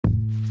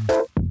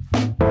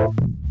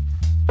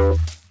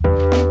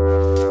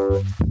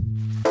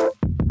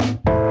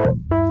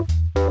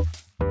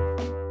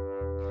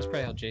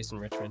Jason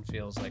Richmond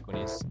feels like when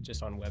he's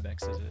just on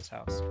WebExes at his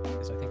house,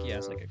 because I think he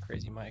has like a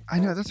crazy mic. I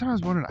know, that's what I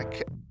was wondering.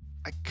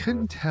 I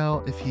couldn't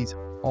tell if he's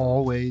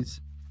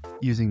always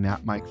using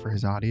that mic for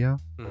his audio,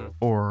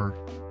 or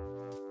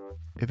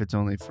if it's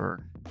only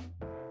for,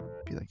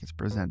 like it's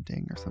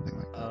presenting or something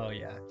like that. Oh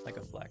yeah, like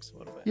a flex a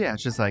little bit. Yeah,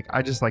 it's just like,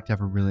 I just like to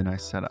have a really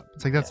nice setup.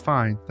 It's like, that's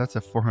fine. That's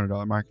a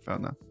 $400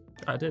 microphone though.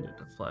 I did it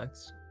to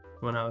flex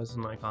when I was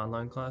in like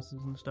online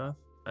classes and stuff.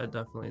 I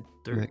definitely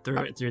threw it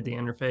through the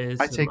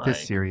interface. I take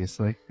this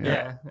seriously.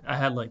 Yeah, I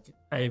had like,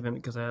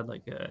 because I had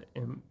like a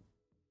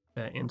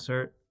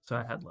insert, so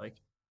I had like,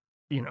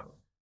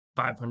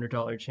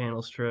 $500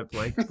 channel strip,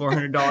 like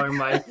 $400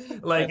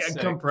 mic, like a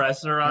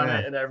compressor on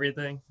it and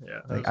everything.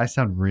 Yeah, like I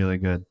sound really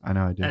good. I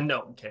know I do. And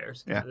no one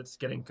cares. Yeah, it's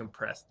getting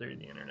compressed through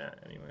the internet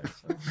anyway.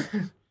 So.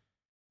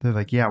 They're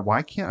like, yeah,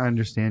 why can't I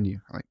understand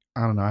you? I'm like,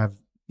 I don't know. I have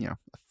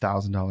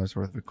 $1,000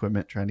 worth of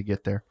equipment trying to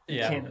get there.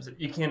 Yeah,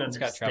 you can't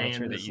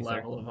understand this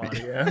level of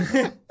audio.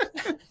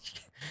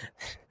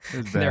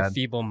 Their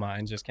feeble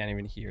minds just can't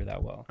even hear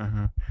that well.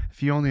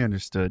 If you only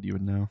understood, you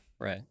would know.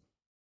 Right.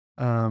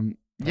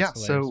 Yeah.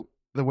 So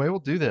the way we'll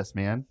do this,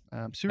 man,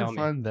 super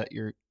fun that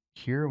you're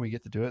here and we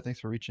get to do it.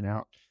 Thanks for reaching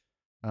out.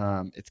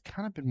 It's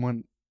kind of been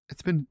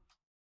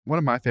one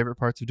of my favorite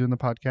parts of doing the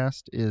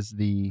podcast is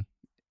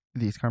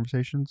these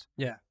conversations.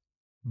 Yeah.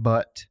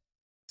 But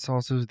it's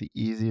also the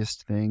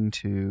easiest thing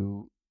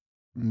to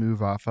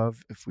move off of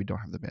if we don't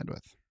have the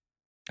bandwidth.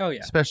 Oh yeah.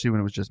 Especially when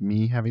it was just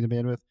me having the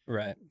bandwidth.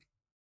 Right.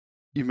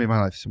 You've made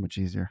my life so much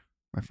easier,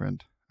 my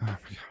friend. Oh my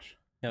gosh.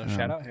 No,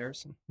 shout out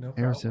Harrison. No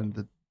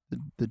Harrison,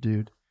 the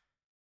dude.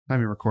 Not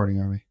even recording,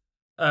 are we?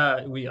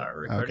 We are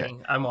recording.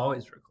 Okay. I'm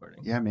always recording.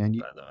 Yeah, man.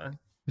 By the way.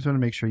 Just want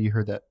to make sure you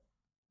heard that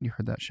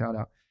shout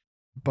out.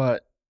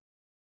 But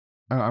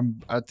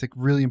it's like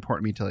really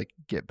important to me to like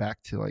get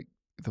back to like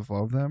the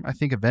flow of them. I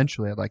think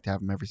eventually I'd like to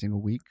have them every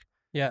single week.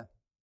 Yeah.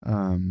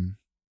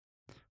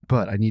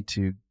 But I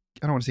don't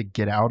want to say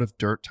get out of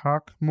Dirt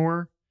Talk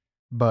more,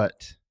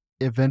 but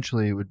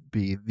eventually it would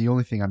be the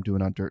only thing I'm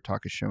doing on Dirt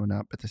Talk is showing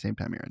up at the same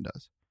time Aaron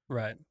does.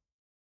 Right.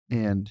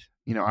 And,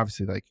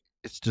 obviously like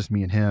it's just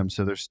me and him.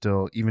 So there's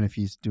still, even if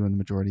he's doing the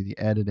majority of the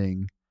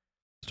editing,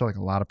 still like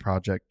a lot of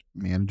project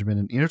management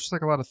and, just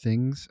like a lot of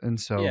things. And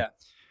so. Yeah.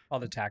 All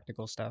the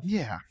tactical stuff.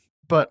 Yeah.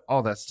 But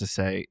all that's to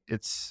say,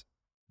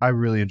 I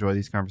really enjoy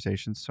these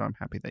conversations. So I'm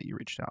happy that you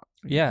reached out.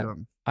 Yeah.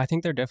 I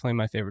think they're definitely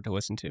my favorite to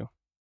listen to.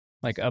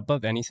 Like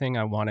above anything,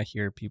 I want to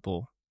hear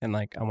people and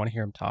like, I want to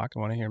hear them talk. I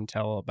want to hear them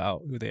tell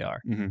about who they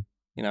are,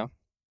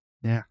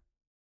 Yeah.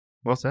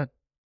 Well said.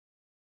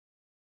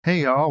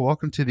 Hey, y'all.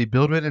 Welcome to the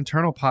BuildWitt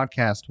Internal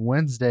Podcast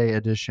Wednesday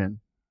edition.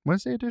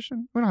 Wednesday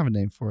edition? We don't have a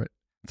name for it.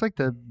 It's like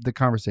the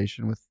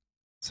conversation with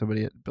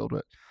somebody at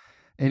BuildWitt.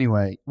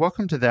 Anyway,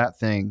 welcome to that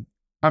thing.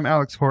 I'm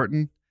Alex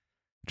Horton,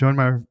 joined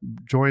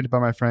by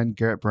my friend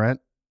Garret Brent.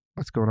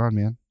 What's going on,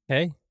 man?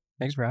 Hey,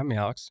 thanks for having me,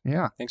 Alex.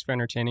 Yeah. Thanks for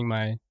entertaining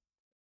my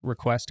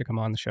request to come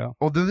on the show.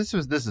 Well, this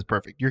is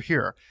perfect. You're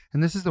here.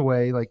 And this is the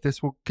way like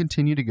this will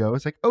continue to go.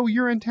 It's like, oh,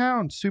 you're in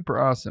town. Super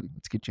awesome.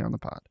 Let's get you on the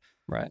pod.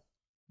 Right.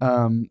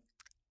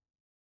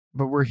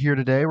 But we're here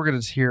today. We're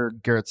going to hear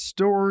Garrett's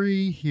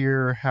story,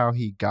 hear how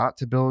he got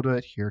to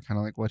BuildWitt, hear kind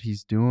of like what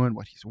he's doing,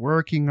 what he's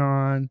working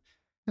on,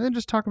 and then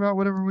just talk about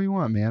whatever we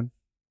want, man.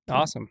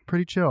 Awesome.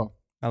 Pretty chill.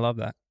 I love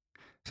that.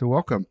 So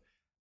welcome.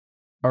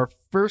 Our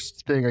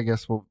first thing I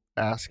guess we'll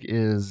ask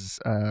is,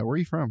 where are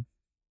you from?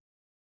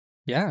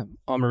 Yeah,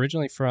 I'm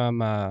originally from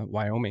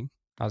Wyoming.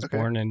 I was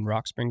born in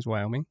Rock Springs,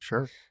 Wyoming.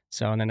 Sure.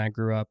 So, and then I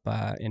grew up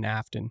in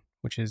Afton,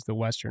 which is the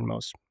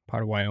westernmost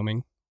part of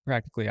Wyoming,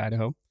 practically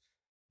Idaho.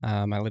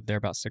 I lived there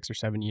about 6 or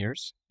 7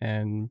 years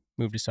and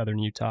moved to southern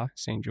Utah,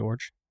 St.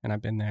 George, and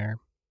I've been there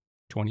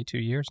 22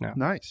 years now.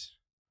 Nice.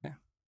 Yeah.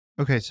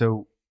 Okay,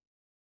 so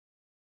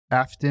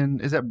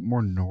Afton, is that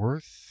more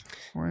north?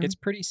 It's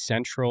pretty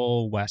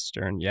central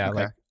western. Yeah,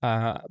 okay.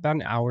 Like about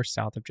an hour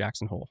south of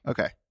Jackson Hole.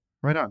 Okay,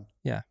 right on.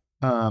 Yeah.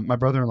 My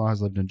brother-in-law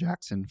has lived in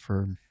Jackson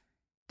for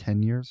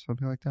 10 years,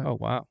 something like that. Oh,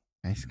 wow.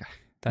 Nice guy.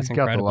 That's He's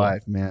incredible. got the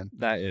life, man.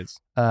 That is.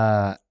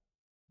 And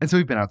so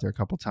we've been out there a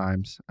couple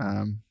times.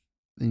 And,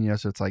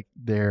 so it's like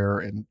there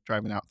and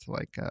driving out to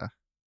like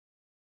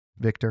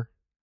Victor.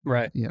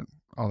 Right. Yeah,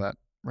 all that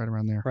right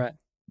around there. Right.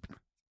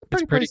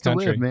 It's pretty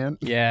country. To live, man.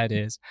 Yeah, it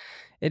is.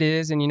 It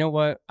is. And you know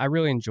what? I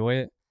really enjoy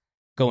it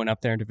going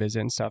up there to visit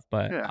and stuff,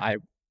 but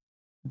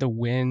the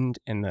wind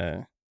and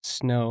the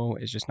snow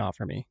is just not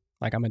for me.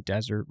 Like I'm a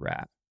desert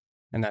rat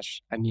and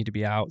I need to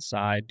be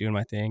outside doing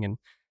my thing, and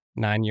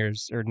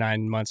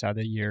 9 months out of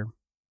the year,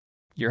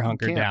 you're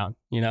hunkered down,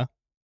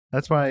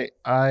 That's why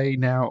I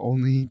now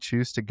only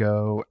choose to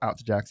go out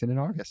to Jackson in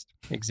August.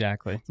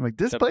 Exactly. I'm like,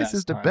 this place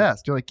is the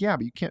best. You're like, yeah,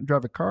 but you can't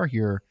drive a car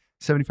here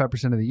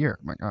 75% of the year.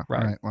 I'm like, oh,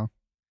 right. All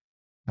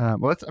right,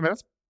 well,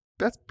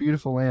 that's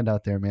beautiful land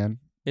out there, man.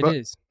 It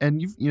is.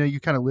 And you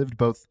kind of lived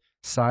both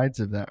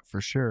sides of that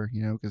for sure,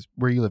 because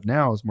where you live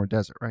now is more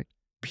desert, right?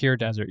 Pure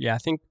desert. Yeah, I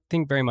think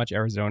very much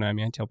Arizona. I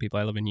mean, I tell people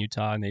I live in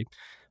Utah and they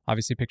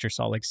obviously picture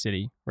Salt Lake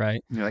City,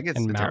 right? You're like, And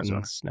it's mountains,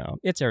 Arizona. snow.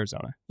 It's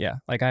Arizona. Yeah.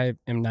 Like I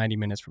am 90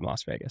 minutes from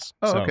Las Vegas.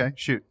 Oh, so okay.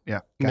 Shoot. Yeah.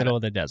 Got middle it.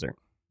 of the desert.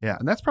 Yeah.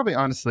 And that's probably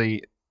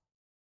honestly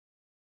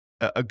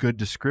a good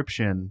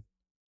description,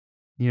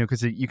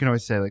 because you can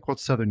always say like,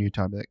 what's Southern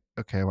Utah? Be like,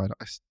 okay, what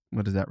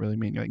does that really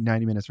mean? You're like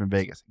 90 minutes from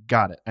Vegas.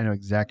 Got it. I know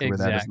exactly where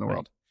that is in the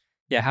world.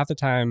 Yeah, half the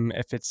time,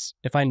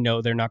 if I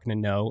know they're not going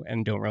to know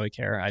and don't really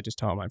care, I just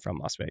tell them I'm from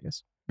Las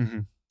Vegas.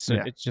 Mm-hmm. So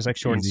it's just like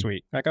short and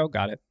sweet. Like, oh,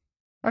 got it.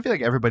 I feel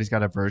like everybody's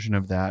got a version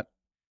of that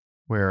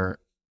where,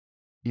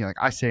 like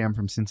I say I'm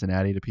from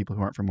Cincinnati to people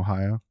who aren't from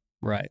Ohio.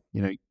 Right.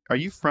 Are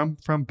you from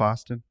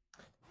Boston?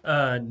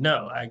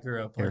 No, I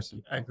grew up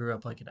Harrison.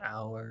 like an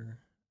hour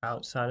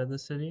outside of the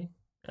city.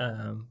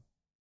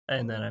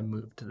 And then I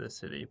moved to the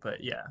city.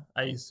 But yeah,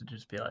 I used to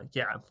just be like,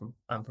 yeah,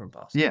 I'm from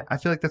Boston. Yeah, I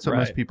feel like that's what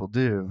most people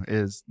do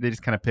is they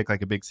just kind of pick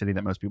like a big city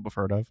that most people have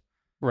heard of.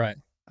 Right.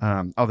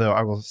 Although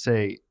I will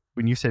say,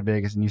 when you say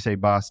Vegas and you say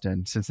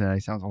Boston, Cincinnati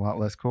sounds a lot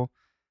less cool.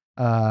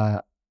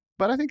 But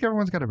I think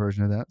everyone's got a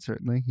version of that,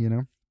 certainly,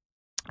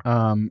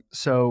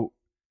 So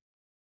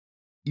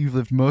you've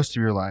lived most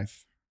of your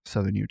life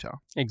Southern Utah.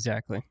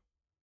 Exactly.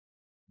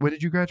 When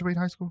did you graduate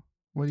high school?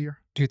 What year?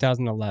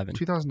 2011.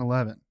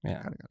 2011.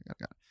 Yeah. Got it.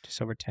 Just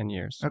over 10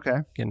 years. Okay.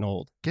 Getting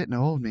old,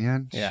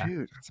 man. Yeah.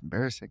 Shoot, that's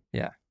embarrassing.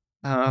 Yeah.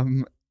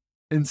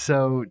 And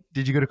so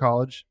did you go to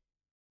college?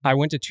 I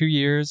went to 2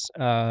 years,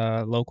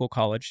 local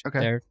college Okay.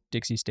 there.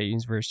 Dixie State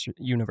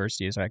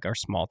University is like our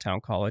small town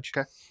college.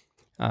 Okay.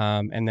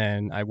 And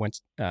then I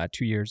went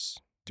 2 years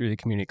through the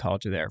community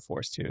college of the Air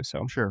Force too.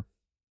 So Sure.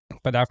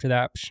 But after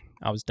that,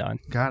 I was done.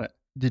 Got it.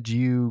 Did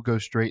you go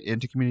straight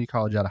into community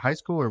college out of high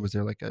school, or was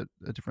there like a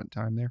different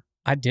time there?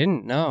 I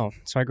didn't, no.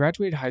 So I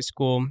graduated high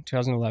school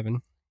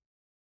 2011,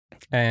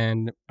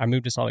 and I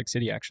moved to Salt Lake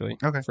City actually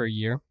for a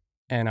year.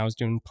 And I was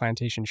doing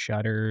plantation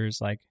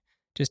shutters, like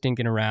just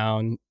dinking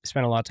around,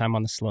 spent a lot of time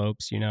on the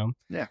slopes,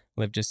 Yeah.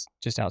 Lived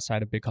just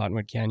outside of Big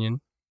Cottonwood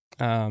Canyon.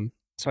 So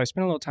I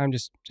spent a little time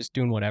just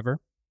doing whatever.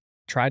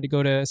 Tried to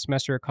go to a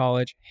semester of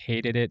college,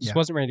 hated it, just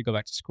wasn't ready to go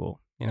back to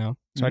school,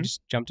 So I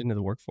just jumped into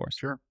the workforce.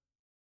 Sure.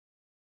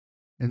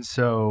 And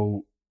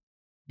so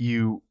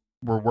you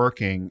were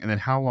working, and then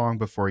how long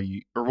before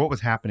or what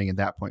was happening at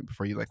that point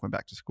before you like went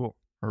back to school?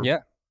 Yeah.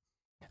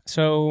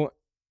 So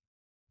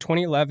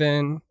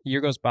 2011,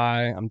 year goes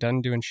by, I'm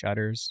done doing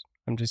shutters.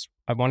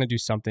 I want to do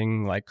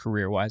something like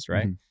career-wise,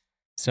 right? Mm-hmm.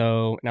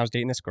 So, and I was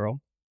dating this girl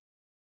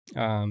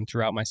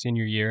throughout my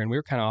senior year, and we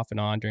were kind of off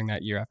and on during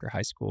that year after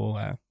high school.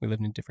 We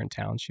lived in different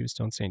towns. She was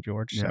still in St.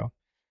 George, so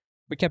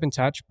we kept in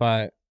touch.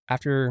 But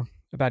after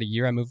about a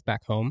year, I moved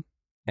back home,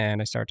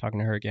 and I started talking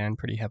to her again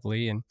pretty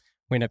heavily, and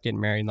we ended up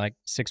getting married like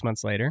 6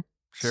 months later.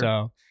 Sure.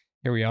 So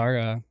here we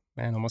are,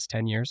 almost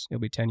 10 years. It'll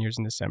be 10 years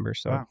in December,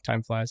 so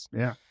time flies.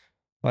 Yeah.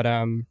 But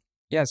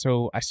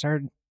so I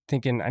started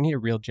thinking I need a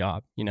real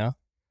job,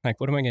 Like,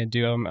 what am I going to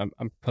do? I'm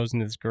proposing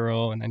to this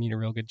girl, and I need a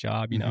real good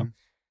job,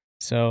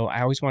 So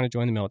I always wanted to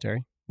join the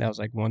military. That was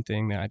like one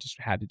thing that I just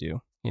had to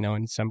do,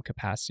 in some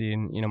capacity.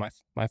 And,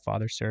 my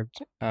father served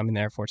in the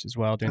Air Force as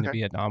well during the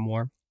Vietnam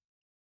War.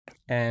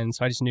 And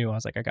so I just knew, I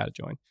was like, I got to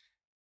join.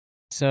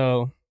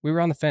 So we were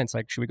on the fence,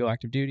 like, should we go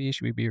active duty?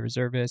 Should we be a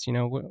reservist?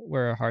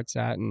 Where our heart's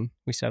at. And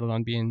we settled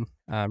on being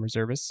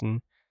reservists.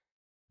 And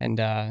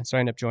so I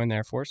ended up joining the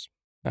Air Force.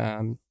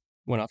 Went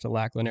off to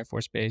Lackland Air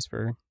Force Base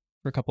for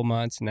a couple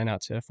months, and then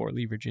out to Fort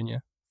Lee,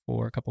 Virginia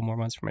for a couple more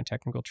months for my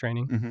technical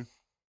training. Mm-hmm.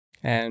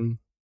 And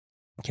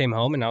came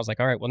home, and I was like,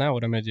 all right, well, now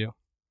what am I going to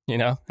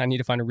do? I need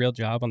to find a real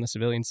job on the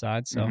civilian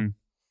side. So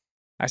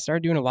I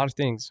started doing a lot of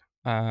things.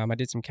 I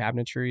did some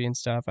cabinetry and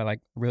stuff. I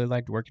really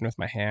liked working with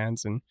my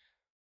hands. And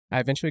I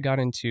eventually got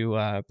into,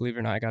 believe it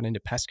or not, I got into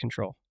pest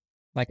control,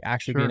 like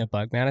actually being a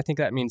bug man. I think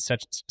that means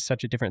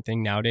such a different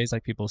thing nowadays.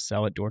 Like people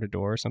sell it door to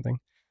door or something.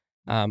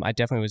 I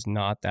definitely was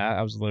not that.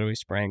 I was literally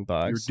spraying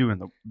bugs. You were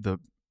doing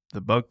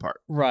the bug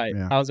part. Right.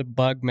 Yeah. I was a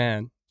bug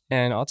man.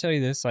 And I'll tell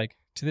you this, like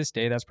to this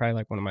day, that's probably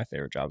like one of my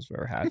favorite jobs I've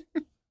ever had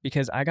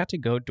because I got to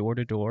go door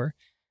to door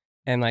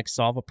and like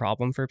solve a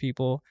problem for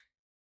people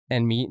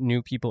and meet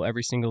new people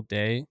every single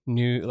day,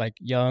 new, like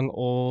young,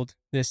 old,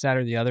 this, that,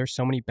 or the other,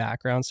 so many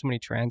backgrounds, so many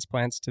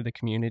transplants to the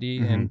community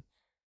and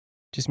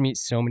just meet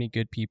so many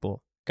good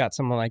people. Got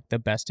some of like the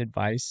best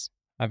advice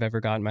I've ever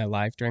got in my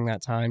life during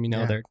that time.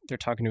 They're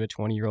talking to a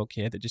 20-year-old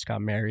kid that just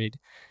got married,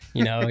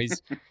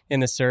 he's in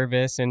the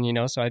service. And,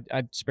 so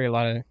I'd spray a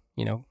lot of,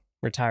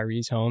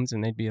 retirees' homes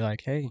and they'd be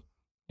like, hey,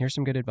 here's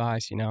some good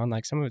advice, and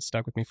like some of it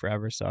stuck with me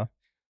forever. So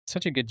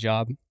such a good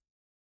job.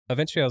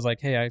 Eventually I was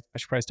like, hey, I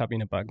should probably stop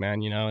being a bug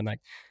man, and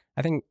like,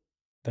 I think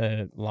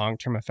the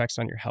long-term effects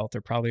on your health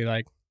are probably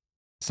like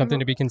something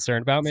to be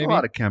concerned about. Maybe a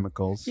lot of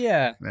chemicals.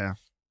 Yeah.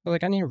 But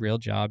like I need a real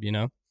job,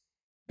 Not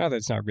that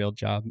it's not a real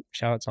job.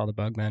 Shout out to all the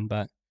bug men,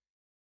 but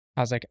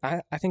I was like,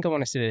 I think I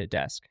want to sit at a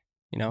desk,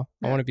 I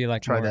want to be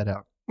like, try that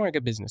out. More like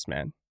a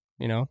businessman,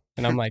 and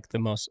I'm like the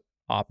most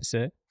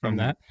opposite from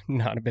that,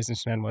 not a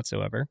businessman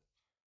whatsoever.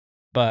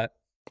 But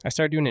I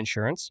started doing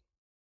insurance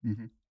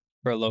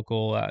for a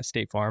local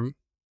State Farm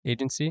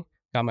agency,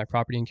 got my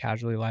property and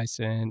casualty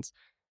license,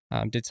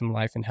 Did some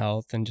life and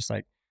health, and just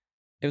like,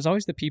 it was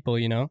always the people,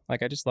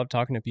 like I just love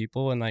talking to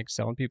people and like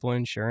selling people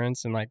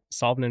insurance and like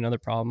solving another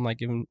problem, like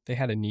given they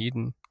had a need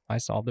and I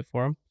solved it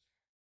for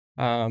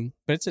them.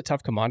 But it's a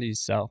tough commodity to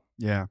sell.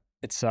 Yeah.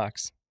 It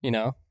sucks,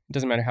 It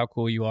doesn't matter how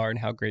cool you are and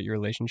how great your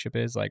relationship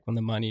is. Like when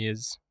the money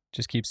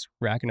just keeps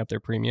racking up their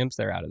premiums,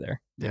 they're out of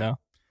there.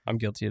 I'm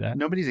guilty of that.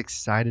 Nobody's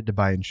excited to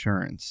buy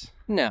insurance.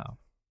 No.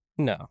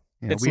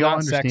 It's we all not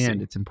understand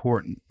sexy. it's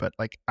important, but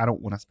like I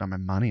don't want to spend my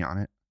money on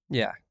it.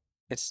 Yeah.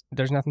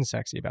 There's nothing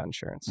sexy about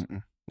insurance.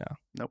 Mm-mm. No.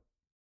 Nope.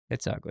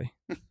 It's ugly.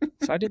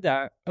 So I did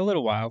that a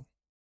little while.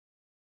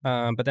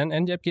 But then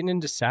ended up getting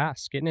into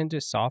SaaS, getting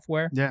into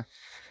software. Yeah.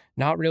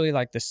 Not really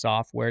like the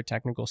software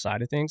technical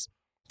side of things.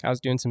 I was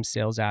doing some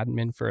sales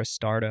admin for a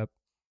startup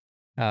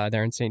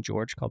there in St.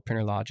 George called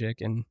Printer Logic.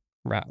 And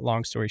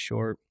long story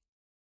short,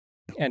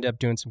 ended up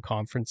doing some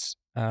conference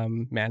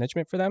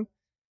management for them.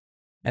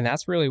 And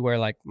that's really where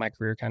like my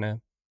career kind of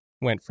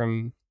went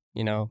from,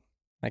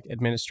 like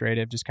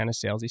administrative, just kind of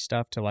salesy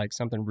stuff to like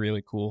something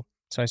really cool.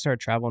 So I started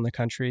traveling the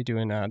country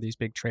doing these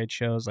big trade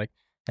shows like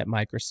at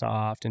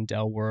Microsoft and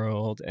Dell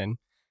World and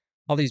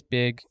all these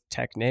big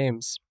tech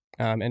names.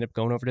 Ended up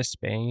going over to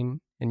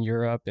Spain and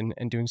Europe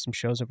and doing some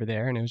shows over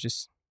there. And it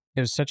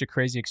was such a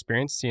crazy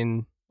experience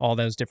seeing all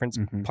those different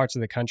parts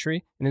of the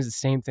country. And it was the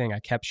same thing. I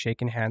kept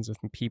shaking hands with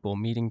people,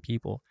 meeting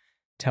people,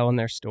 telling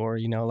their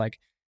story, like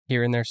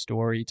hearing their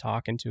story,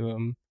 talking to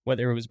them,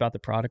 whether it was about the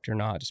product or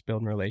not, just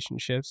building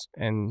relationships.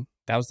 And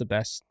that was the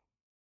best,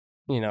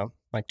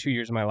 like 2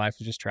 years of my life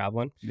was just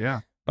traveling.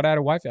 Yeah. But I had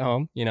a wife at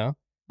home, I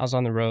was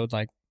on the road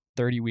like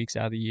 30 weeks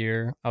out of the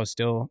year. I'm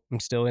still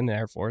in the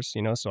Air Force,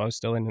 so I was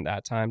still in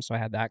that time. So I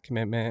had that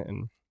commitment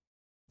and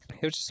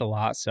it was just a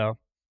lot. So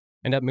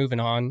ended up moving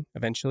on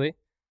eventually.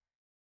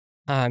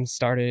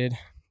 Started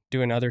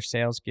doing other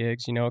sales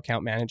gigs,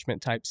 account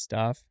management type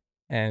stuff.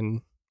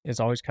 And it's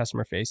always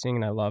customer facing.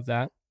 And I love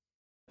that.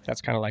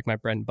 That's kind of like my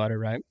bread and butter,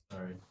 right?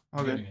 Sorry.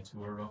 Okay. Giving a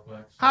tour real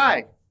quick. So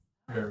Hi.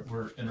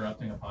 We're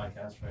interrupting a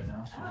podcast right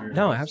now. So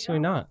No,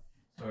 absolutely not.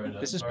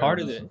 This is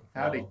part of it.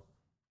 Howdy.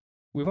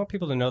 We want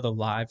people to know the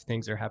live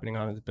things that are happening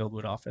on at the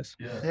BuildWitt office.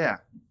 Yeah.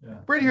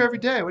 We're in here every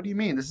day. What do you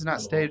mean? This is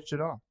not staged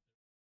at all.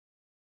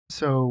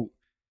 So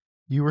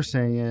you were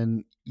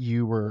saying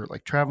you were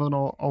like traveling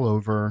all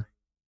over.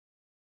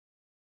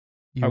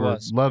 You were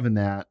loving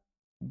that.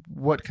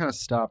 What kind of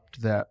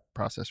stopped that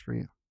process for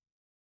you?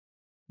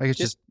 Like it's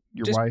just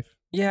your wife?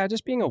 Yeah,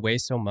 just being away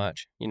so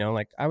much.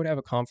 Like I would have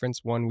a conference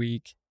 1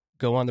 week,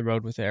 go on the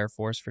road with the Air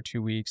Force for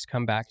 2 weeks,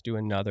 come back, do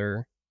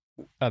another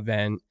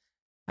event.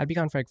 I'd be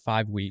gone for like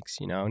 5 weeks,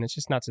 and it's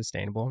just not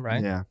sustainable,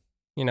 right? Yeah.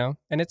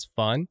 And it's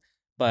fun,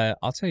 but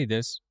I'll tell you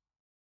this.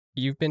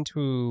 If you've been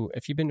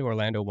to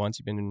Orlando once,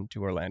 you've been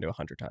to Orlando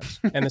 100 times.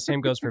 And the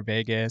same goes for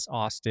Vegas,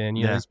 Austin,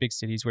 these big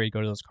cities where you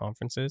go to those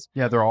conferences.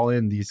 Yeah, they're all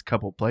in these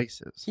couple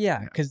places.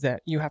 Yeah, because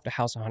that you have to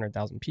house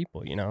 100,000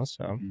 people,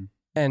 so.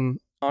 And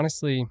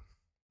honestly,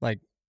 like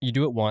you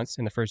do it once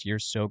and the first year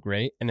is so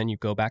great. And then you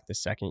go back the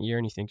second year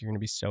and you think you're going to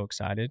be so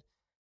excited.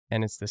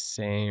 And it's the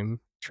same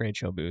trade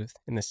show booth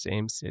in the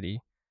same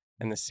city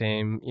and the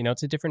same,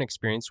 it's a different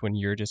experience when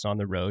you're just on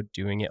the road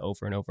doing it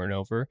over and over and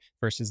over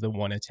versus the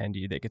one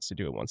attendee that gets to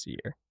do it once a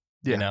year.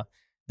 Yeah.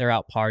 They're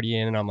out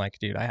partying and I'm like,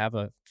 dude, I have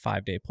a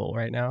 5-day pull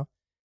right now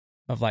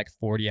of like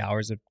 40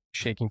 hours of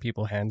shaking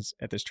people's hands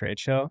at this trade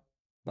show.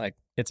 Like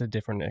it's a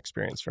different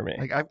experience for me.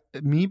 Like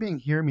me being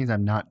here means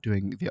I'm not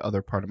doing the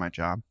other part of my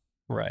job.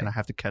 Right. And I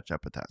have to catch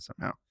up with that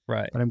somehow.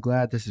 Right. But I'm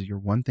glad this is your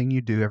one thing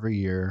you do every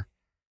year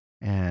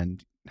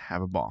and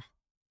have a ball.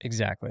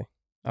 Exactly.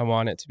 I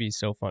want it to be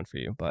so fun for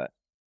you, but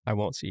I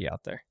won't see you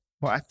out there.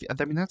 Well,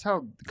 I mean, that's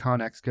how the Con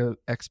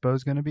Expo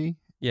is going to be.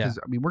 Yeah. Because,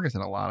 I mean, we're going to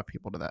send a lot of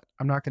people to that.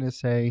 I'm not going to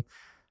say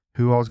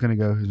who all's going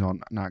to go, who's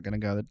not going to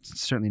go. That's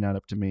certainly not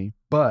up to me.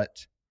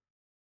 But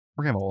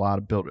we're going to have a lot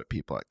of BuildWitt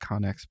people at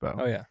Con Expo.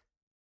 Oh, yeah.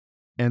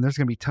 And there's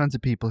going to be tons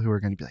of people who are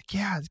going to be like,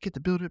 yeah, let's get the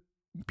BuildWitt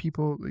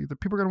people. The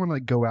people are going to want to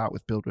like go out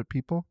with BuildWitt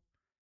people.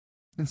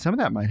 And some of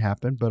that might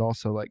happen, but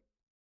also like,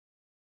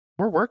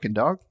 we're working,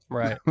 dog.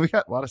 Right. We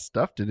got a lot of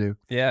stuff to do.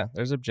 Yeah.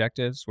 There's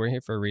objectives. We're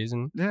here for a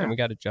reason. Yeah. And we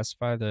got to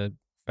justify the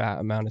fat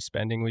amount of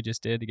spending we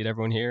just did to get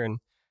everyone here and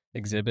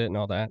exhibit and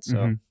all that.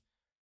 So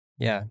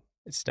yeah,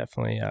 it's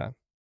definitely,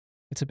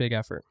 it's a big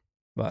effort,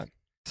 but.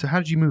 So how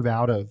did you move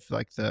out of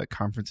like the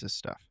conferences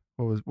stuff?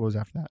 What was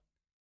after that?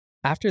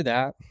 After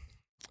that,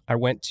 I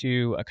went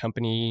to a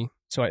company.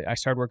 So I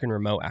started working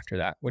remote after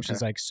that, which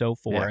is like so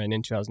foreign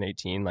in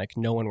 2018. Like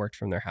no one worked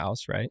from their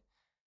house, right?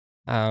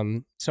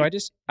 So I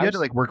had to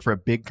like work for a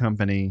big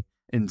company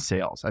in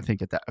sales. I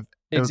think it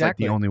was like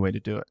the only way to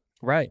do it.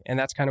 Right. And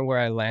that's kind of where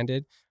I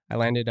landed. I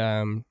landed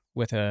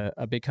with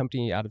a big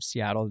company out of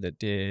Seattle that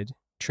did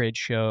they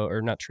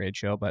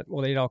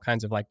did all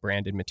kinds of like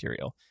branded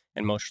material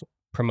and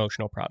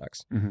promotional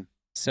products.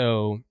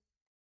 So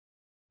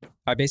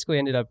I basically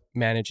ended up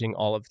managing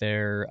all of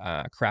their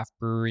craft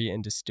brewery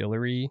and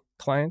distillery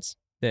clients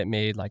that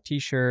made like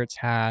t-shirts,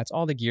 hats,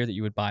 all the gear that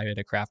you would buy at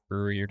a craft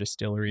brewery or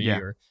distillery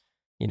or,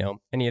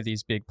 any of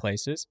these big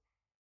places,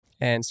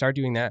 and started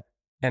doing that.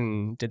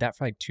 and did that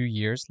for like 2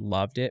 years.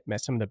 Loved it.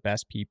 Met some of the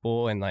best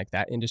people, and like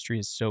that industry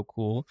is so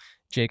cool.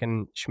 Jake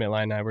and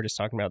Schmidtline and I were just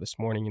talking about this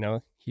morning.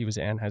 He was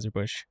at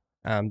Anheuser-Busch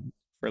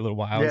for a little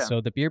while. And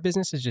so the beer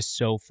business is just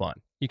so fun.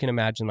 You can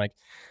imagine, like,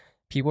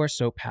 people are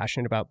so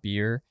passionate about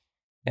beer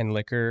and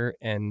liquor,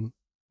 and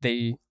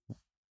they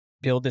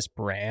build this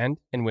brand,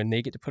 and when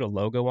they get to put a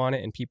logo on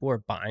it and people are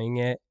buying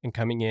it and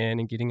coming in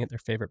and getting it their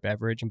favorite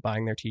beverage and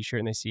buying their t-shirt,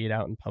 and they see it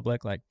out in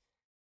public, like,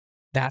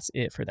 that's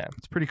it for them.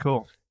 It's pretty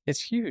cool.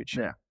 It's huge.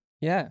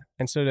 Yeah.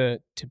 And so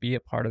to be a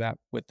part of that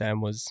with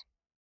them was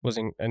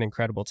an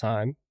incredible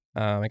time.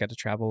 I got to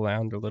travel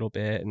around a little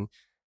bit and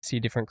see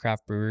different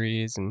craft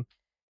breweries, and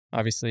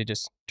obviously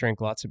just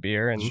drink lots of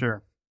beer. And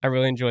sure, I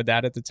really enjoyed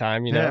that at the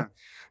time.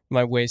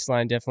 My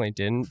waistline definitely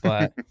didn't,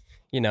 but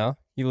you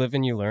live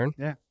and you learn.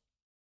 Yeah.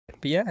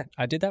 But yeah,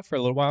 I did that for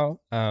a little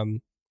while,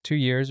 2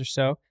 years or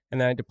so,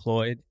 and then I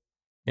deployed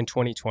in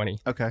 2020.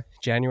 Okay.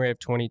 January of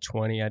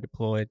 2020, I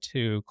deployed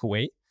to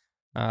Kuwait,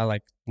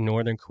 like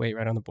northern Kuwait,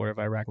 right on the border of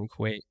Iraq and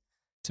Kuwait.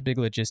 It's a big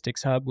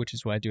logistics hub, which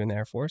is what I do in the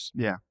Air Force.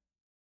 Yeah.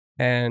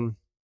 And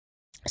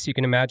so you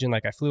can imagine,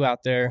 like, I flew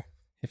out there,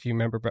 if you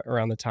remember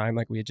around the time,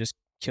 like, we had just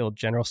killed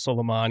General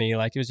Soleimani.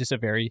 Like, it was just a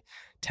very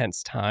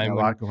tense time. A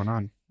lot going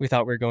on. We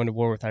thought we were going to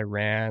war with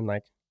Iran.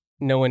 Like,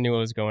 no one knew what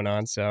was going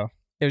on. So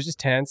it was just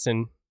tense.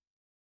 And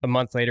a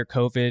month later,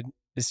 COVID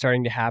is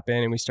starting to happen,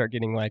 and we start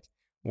getting like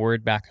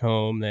word back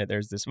home that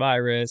there's this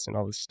virus and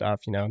all this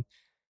stuff. The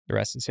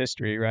rest is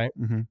history, right?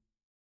 Mm-hmm.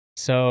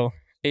 So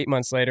 8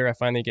 months later, I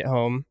finally get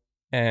home,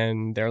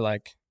 and they're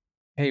like,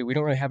 hey, we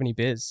don't really have any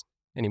biz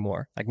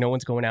anymore. Like, no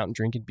one's going out and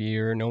drinking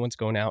beer. No one's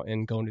going out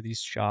and going to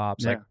these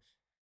shops. Yeah. Like,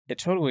 it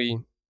totally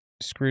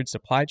screwed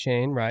supply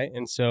chain, right?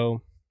 And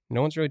so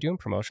no one's really doing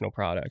promotional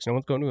products. No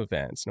one's going to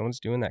events. No one's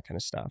doing that kind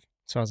of stuff.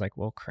 So I was like,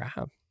 well,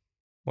 crap.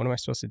 What am I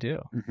supposed to do?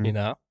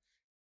 Mm-hmm.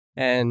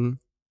 And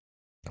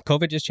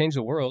COVID just changed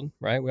the world,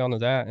 right? We all know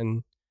that.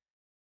 And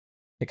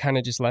it kind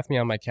of just left me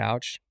on my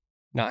couch,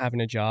 not having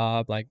a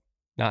job, like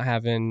not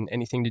having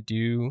anything to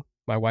do.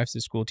 My wife's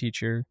a school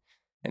teacher.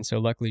 And so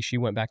luckily she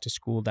went back to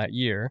school that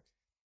year.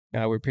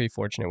 We're pretty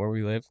fortunate where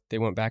we live. They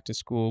went back to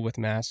school with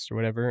masks or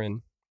whatever.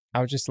 And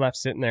I was just left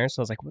sitting there.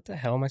 So I was like, what the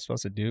hell am I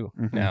supposed to do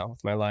now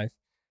with my life?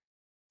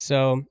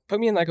 So put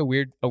me in like a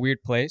weird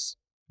place.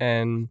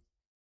 And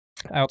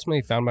I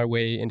ultimately found my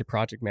way into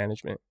project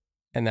management.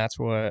 And that's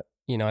what,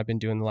 I've been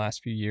doing the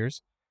last few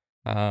years.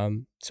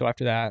 So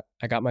after that,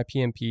 I got my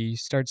PMP,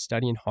 started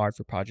studying hard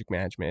for project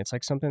management. It's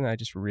like something that I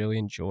just really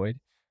enjoyed.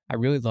 I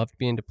really loved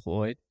being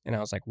deployed. And I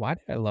was like, why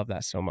did I love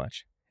that so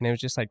much? And it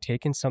was just like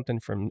taking something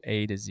from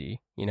A to Z,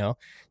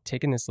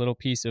 taking this little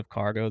piece of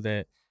cargo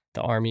that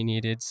the Army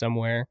needed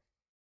somewhere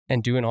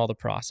and doing all the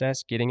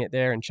process, getting it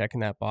there and checking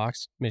that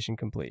box, mission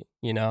complete,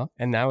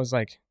 And that was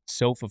like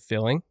so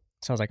fulfilling.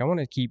 So I was like, I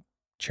want to keep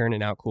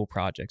churning out cool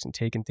projects and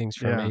taking things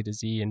from A to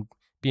Z and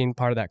being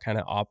part of that kind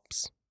of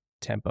ops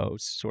tempo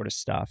sort of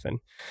stuff. And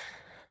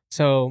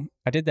so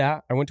I did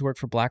that. I went to work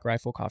for Black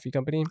Rifle Coffee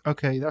Company.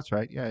 Okay, that's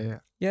right.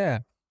 Yeah.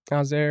 I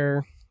was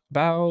there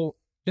about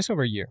just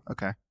over a year.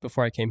 Okay.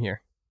 Before I came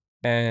here.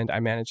 And I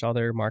managed all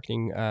their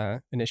marketing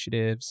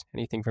initiatives,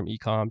 anything from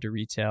e-com to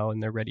retail,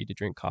 and their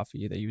ready-to-drink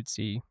coffee that you would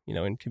see,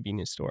 in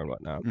convenience store and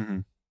whatnot. Mm-hmm.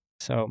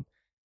 So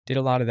did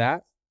a lot of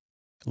that.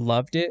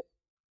 Loved it.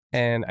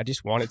 And I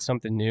just wanted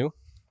something new.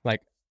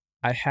 Like,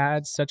 I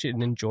had such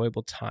an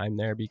enjoyable time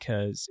there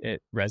because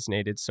it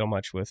resonated so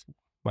much with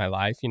my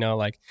life,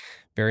 like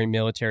very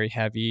military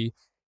heavy,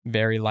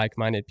 very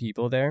like-minded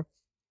people there.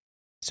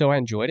 So I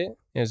enjoyed it.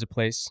 It was a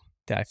place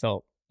that I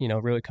felt,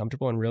 really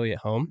comfortable and really at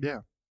home. Yeah.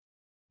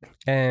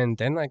 And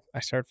then like I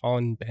started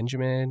following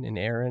Benjamin and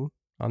Aaron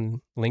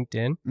on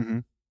LinkedIn. Mm-hmm.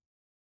 And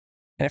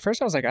at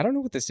first I was like, I don't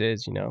know what this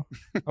is,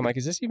 I'm like,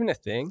 is this even a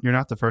thing? You're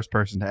not the first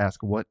person to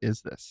ask, what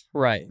is this?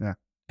 Right. Yeah.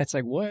 It's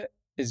like, what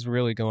is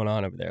really going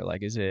on over there?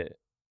 Like, is it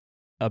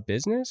a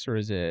business or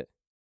is it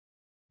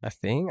a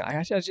thing?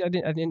 I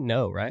didn't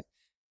know, right?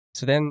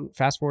 So then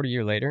fast forward a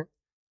year later,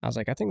 I was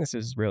like, I think this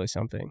is really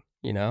something,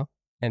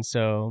 And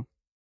so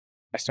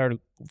I started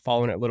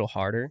following it a little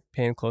harder,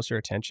 paying closer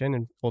attention.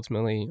 And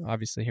ultimately,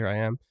 obviously, here I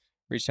am.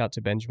 Reached out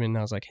to Benjamin and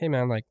I was like, hey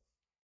man, like,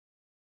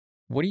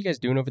 what are you guys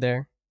doing over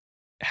there?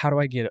 How do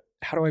I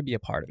be a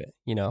part of it?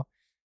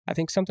 I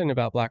think something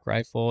about Black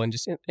Rifle and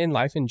just in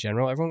life in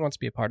general, everyone wants to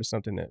be a part of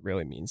something that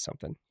really means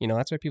something.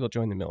 That's why people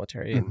join the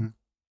military. Mm-hmm.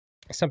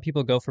 And some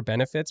people go for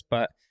benefits,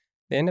 but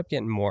they end up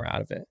getting more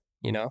out of it,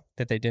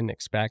 that they didn't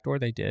expect or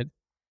they did.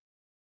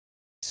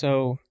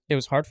 So it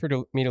was hard for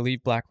me to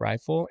leave Black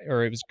Rifle,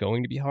 or it was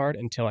going to be hard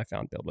until I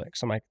found BuildWitt.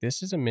 So I'm like,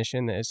 this is a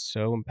mission that is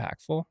so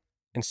impactful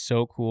and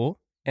so cool.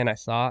 And I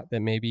thought that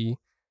maybe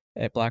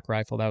at Black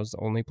Rifle, that was the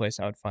only place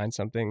I would find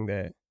something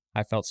that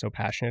I felt so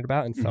passionate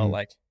about and felt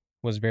like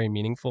was very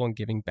meaningful and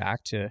giving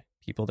back to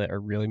people that are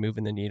really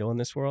moving the needle in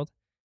this world.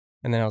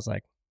 And then I was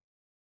like,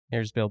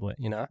 here's BuildWitt,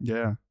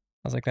 Yeah.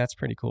 I was like, that's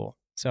pretty cool.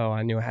 So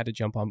I knew I had to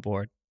jump on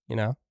board,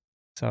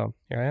 So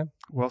here I am.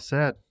 Well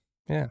said.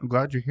 Yeah. I'm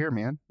glad you're here,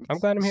 man. I'm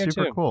glad I'm here too.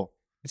 Super cool.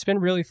 It's been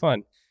really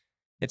fun.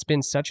 It's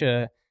been such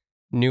a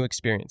new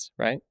experience,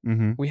 right?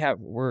 Mm-hmm.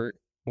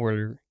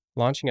 We're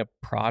launching a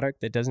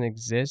product that doesn't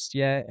exist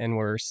yet, and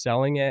we're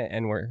selling it,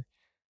 and we're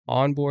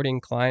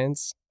onboarding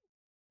clients,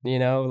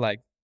 like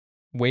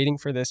waiting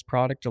for this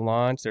product to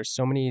launch. There's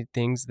so many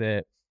things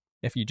that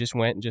if you just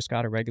went and just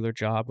got a regular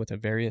job with a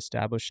very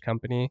established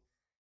company,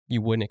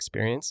 you wouldn't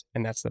experience.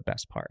 And that's the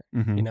best part,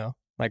 Mm-hmm.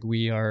 Like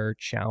we are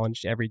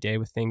challenged every day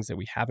with things that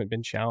we haven't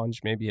been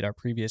challenged maybe at our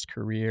previous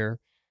career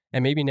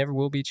and maybe never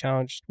will be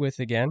challenged with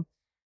again.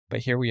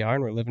 But here we are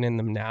and we're living in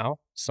them now,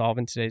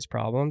 solving today's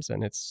problems.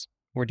 And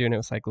we're doing it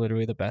with like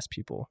literally the best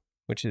people,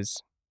 which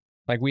is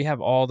like we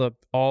have all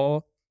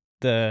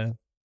the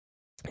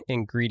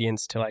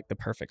ingredients to like the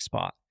perfect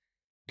spot.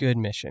 Good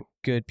mission,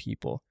 good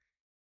people,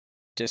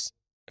 just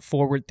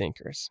forward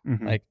thinkers,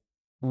 Mm-hmm. like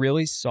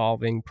really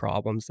solving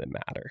problems that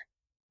matter.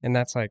 And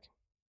that's like,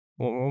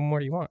 what more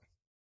do you want?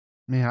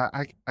 Man,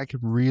 I could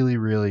really,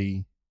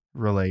 really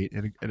relate,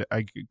 and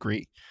I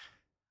agree.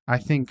 I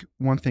think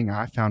one thing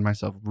I found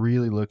myself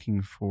really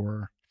looking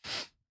for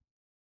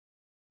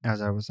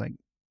as I was like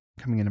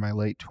coming into my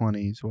late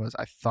 20s was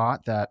I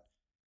thought that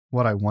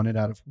what I wanted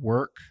out of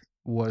work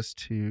was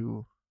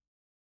to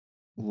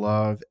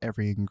love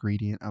every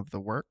ingredient of the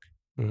work.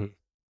 Mm-hmm.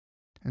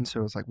 And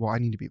so it's like, well, I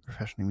need to be a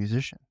professional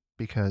musician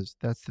because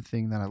that's the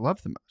thing that I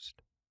love the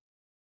most.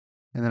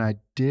 And then I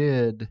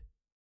did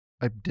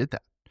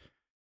that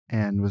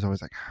and was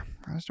always like,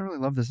 I just don't really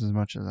love this as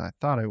much as I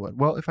thought I would.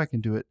 Well, if I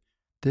can do it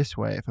this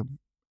way, if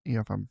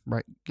I'm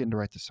getting to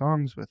write the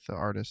songs with the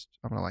artist,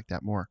 I'm going to like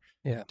that more.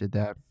 Yeah. Did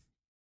that.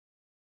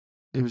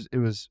 It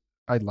was,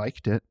 I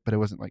liked it, but it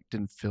wasn't like,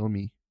 didn't fill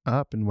me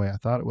up in the way I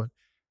thought it would.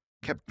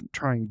 Kept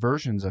trying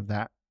versions of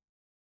that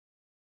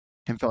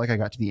and felt like I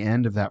got to the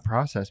end of that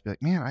process. Be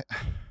like, man,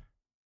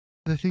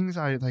 the things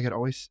I like had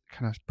always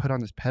kind of put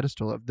on this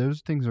pedestal of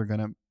those things are going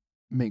to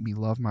make me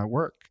love my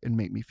work and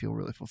make me feel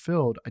really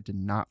fulfilled. I did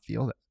not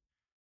feel that.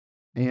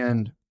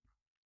 And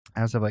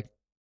as I've like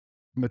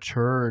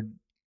matured,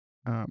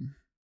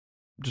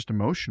 just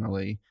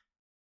emotionally,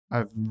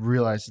 I've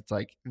realized it's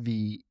like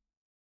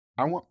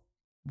I want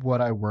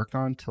what I work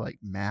on to like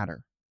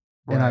matter.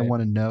 Right. And I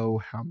want to know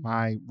how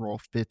my role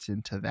fits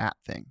into that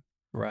thing.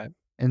 Right.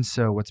 And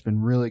so what's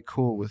been really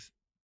cool with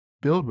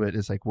BuildWitt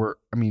is like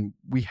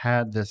we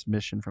had this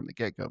mission from the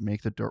get-go,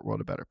 make the dirt world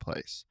a better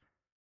place.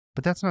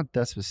 But that's not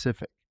that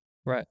specific.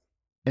 Right.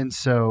 And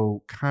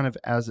so kind of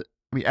as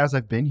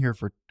I've been here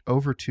for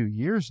over 2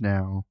 years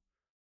now,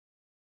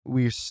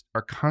 we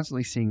are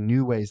constantly seeing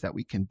new ways that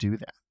we can do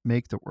that,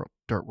 make the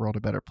dirt world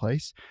a better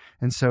place.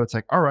 And so it's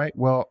like, all right,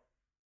 well,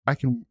 I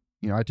can,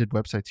 I did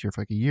websites here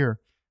for like a year,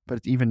 but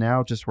it's even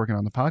now just working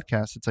on the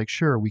podcast, it's like,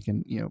 sure, we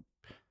can,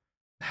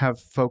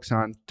 have folks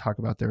on talk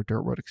about their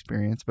dirt world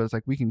experience, but it's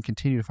like we can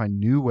continue to find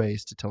new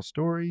ways to tell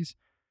stories,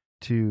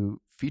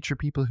 to feature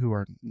people who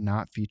are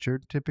not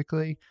featured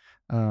typically,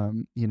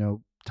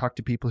 talk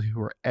to people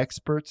who are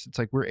experts. It's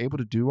like we're able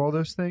to do all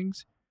those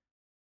things.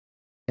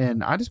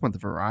 And I just want the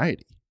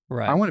variety.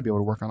 Right. I want to be able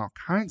to work on all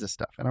kinds of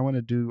stuff, and I want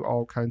to do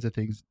all kinds of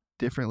things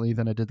differently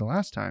than I did the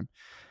last time.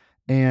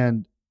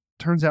 And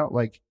turns out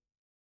like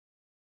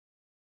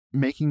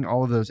making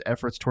all of those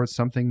efforts towards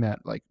something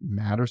that like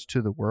matters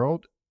to the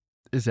world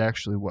is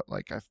actually what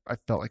like I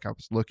felt like I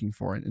was looking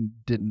for and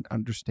didn't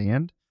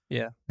understand.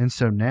 Yeah. And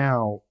so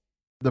now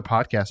the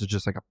podcast is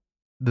just like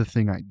the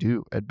thing I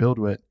do at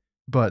BuildWitt,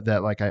 but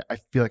that like I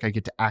feel like I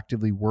get to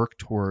actively work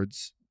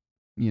towards,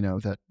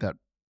 that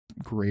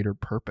greater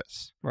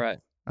purpose. Right.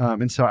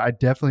 And so I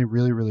definitely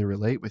really, really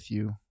relate with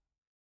you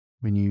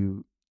when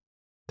you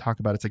talk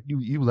about it's like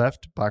you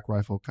left Black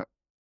Rifle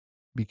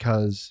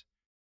because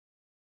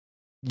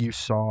you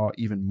saw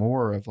even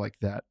more of like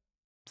that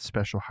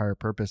special higher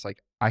purpose.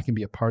 Like I can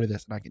be a part of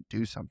this and I can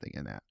do something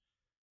in that.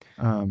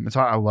 And so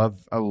I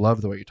love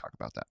the way you talk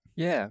about that.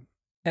 Yeah.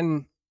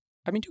 And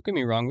I mean, don't get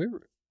me wrong.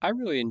 I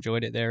really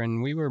enjoyed it there,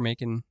 and we were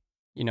making,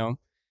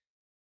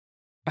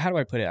 how do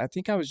I put it? I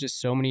think I was just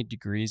so many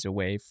degrees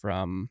away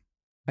from,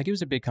 like, it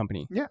was a big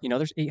company. Yeah.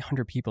 There's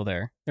 800 people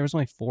there. There was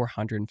only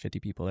 450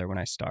 people there when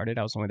I started.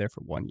 I was only there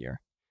for 1 year.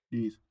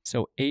 Jeez.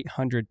 So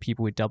 800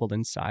 people, we doubled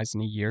in size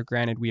in a year.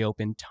 Granted, we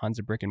opened tons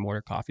of brick and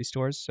mortar coffee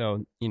stores.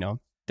 So,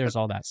 there's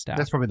all that staff.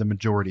 That's probably the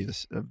majority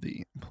of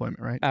the employment,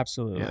 right?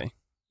 Absolutely.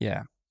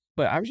 Yeah.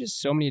 But I was just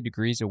so many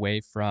degrees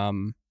away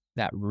from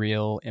that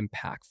real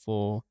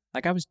impactful,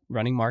 like I was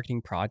running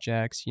marketing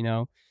projects,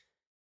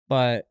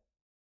 but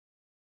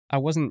I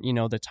wasn't,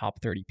 the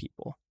top 30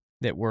 people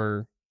that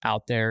were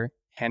out there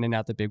handing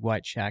out the big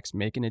white checks,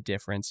 making a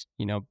difference,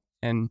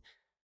 and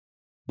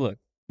look,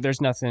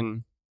 there's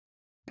nothing,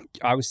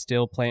 I was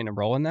still playing a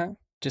role in that.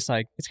 Just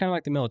like, it's kind of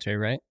like the military,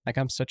 right? Like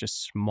I'm such a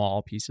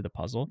small piece of the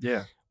puzzle.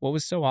 Yeah. What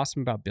was so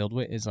awesome about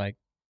BuildWitt is like,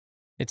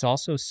 it's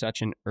also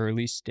such an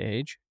early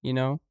stage,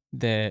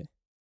 that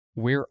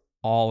we're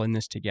all in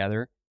this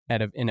together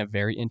in a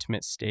very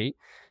intimate state.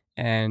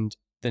 And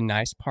the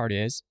nice part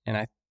is,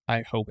 and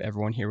I hope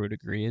everyone here would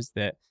agree, is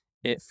that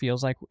it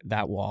feels like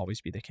that will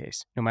always be the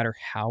case. No matter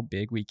how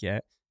big we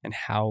get and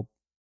how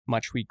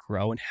much we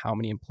grow and how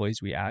many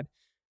employees we add,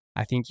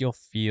 I think you'll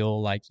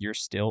feel like you're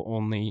still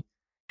only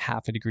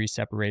half a degree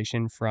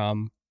separation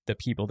from the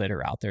people that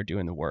are out there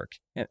doing the work,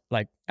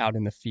 like out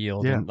in the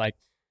field. Yeah. And like,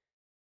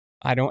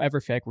 I don't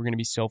ever feel like we're going to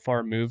be so far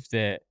removed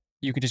that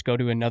you could just go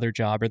to another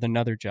job or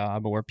another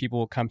job, or people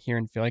will come here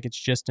and feel like it's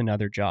just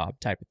another job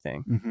type of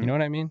thing. You know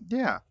what I mean?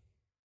 Yeah.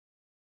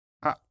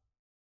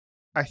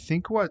 I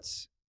think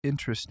what's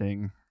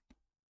interesting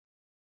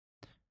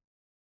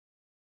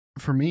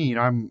for me,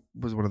 I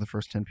was one of the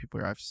first 10 people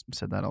here. I've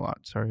said that a lot.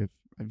 Sorry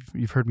if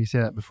you've heard me say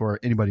that before.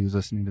 Anybody who's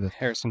listening to this.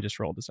 Harrison just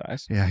rolled his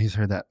eyes. Yeah, he's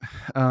heard that.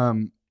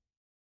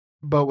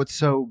 But what's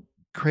so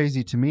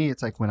crazy to me,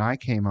 it's like when I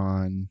came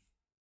on,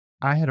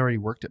 I had already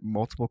worked at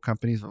multiple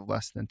companies of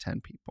less than 10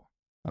 people,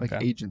 like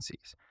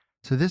agencies.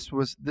 So this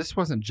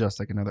wasn't just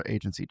like another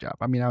agency job.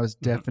 I mean, I was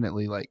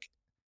definitely like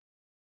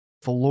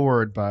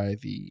floored by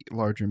the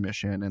larger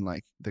mission and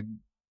like the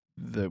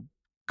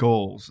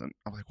goals, and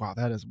I'm like, wow,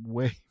 that is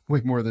way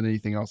more than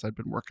anything else I'd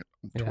been working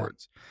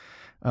towards.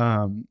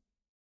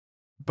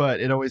 But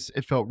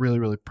it felt really,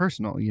 really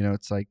personal. You know,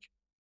 it's like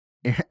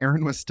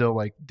Aaron was still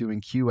like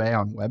doing QA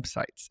on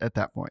websites at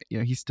that point. You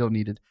know, he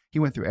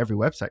went through every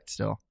website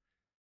still.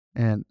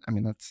 And I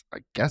mean, I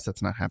guess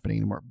that's not happening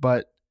anymore.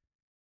 But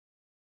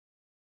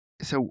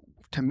so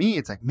to me,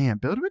 it's like, man,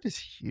 BuildWitt is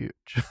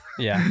huge.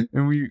 Yeah.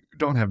 And we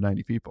don't have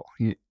 90 people.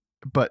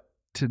 But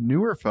to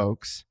newer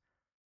folks,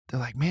 they're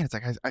like, man, it's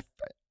like,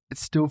 it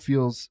still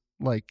feels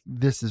like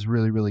this is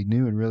really, really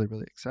new and really,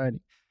 really exciting.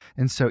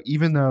 And so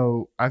even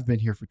though I've been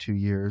here for 2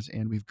 years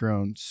and we've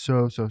grown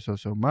so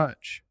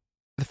much,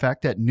 the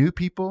fact that new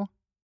people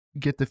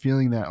get the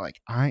feeling that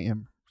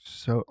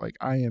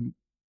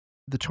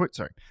the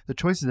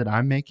choices that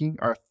I'm making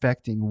are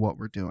affecting what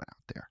we're doing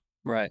out there.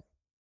 Right.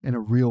 In a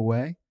real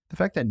way. The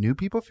fact that new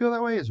people feel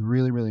that way is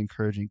really, really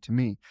encouraging to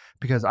me,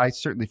 because I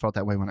certainly felt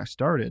that way when I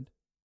started.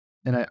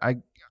 And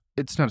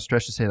it's not a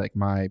stretch to say like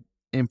my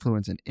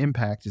influence and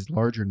impact is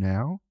larger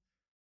now,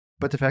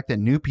 but the fact that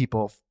new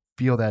people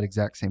feel that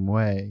exact same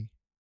way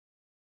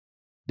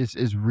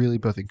is really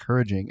both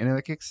encouraging and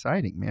like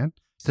exciting, man.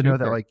 To know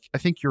that, like, I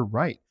think you're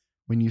right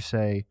when you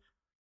say,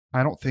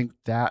 I don't think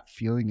that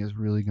feeling is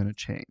really going to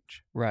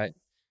change. Right.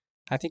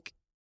 I think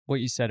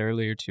what you said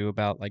earlier too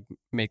about like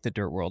make the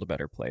dirt world a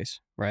better place,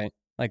 right?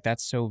 Like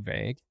that's so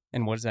vague.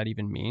 And what does that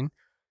even mean?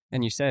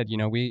 And you said, you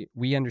know,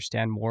 we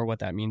understand more what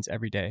that means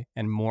every day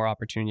and more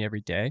opportunity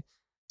every day.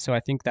 So I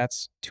think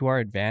that's to our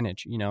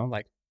advantage, you know,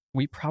 like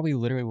we probably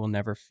literally will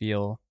never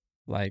feel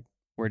like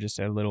we're just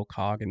a little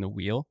cog in the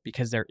wheel,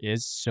 because there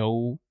is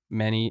so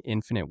many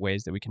infinite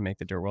ways that we can make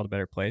the dirt world a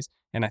better place.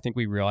 And I think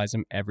we realize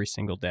them every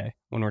single day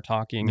when we're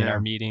talking in our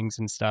meetings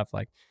and stuff.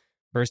 Like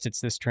first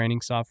it's this training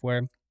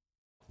software,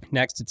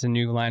 next it's a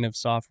new line of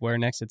software,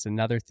 next it's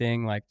another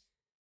thing. Like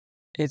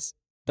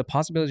the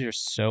possibilities are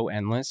so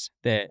endless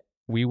that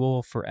we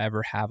will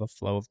forever have a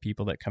flow of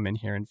people that come in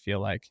here and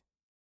feel like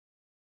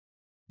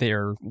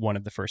they're one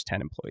of the first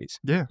 10 employees.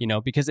 Yeah. You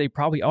know, because they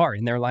probably are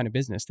in their line of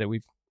business that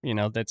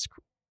that's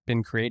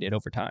been created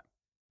over time.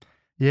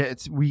 Yeah,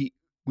 we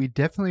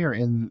definitely are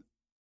in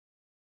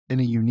a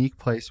unique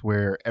place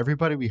where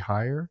everybody we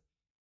hire,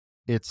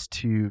 it's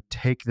to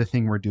take the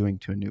thing we're doing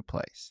to a new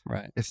place.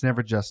 Right. It's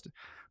never just,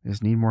 we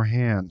just need more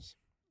hands.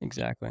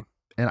 Exactly.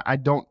 And I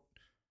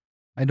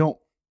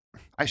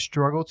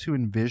struggle to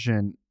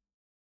envision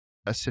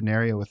a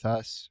scenario with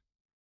us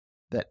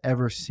that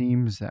ever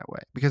seems that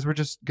way, because we're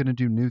just going to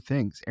do new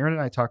things. Aaron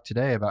and I talked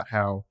today about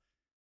how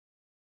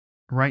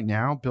right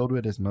now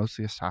BuildWitt is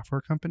mostly a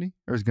software company,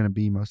 or is going to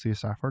be mostly a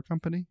software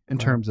company in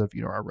terms of,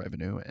 you know, our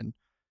revenue and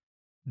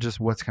just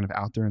what's kind of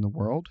out there in the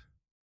world.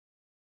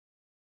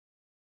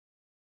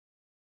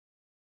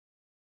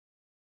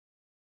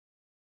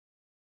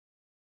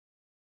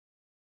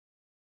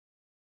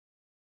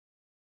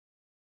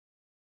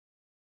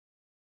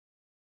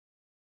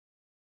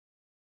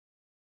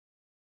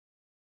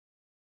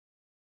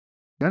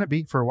 Going to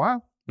be for a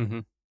while. Mm-hmm.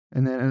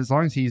 And then as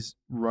long as he's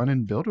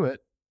running BuildWitt,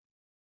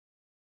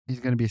 he's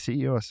going to be a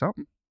CEO of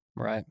something.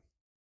 Right.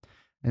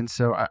 And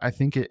so I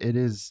think it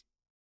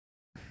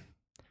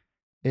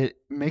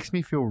makes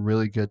me feel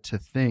really good to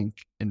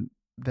think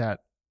that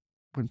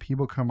when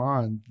people come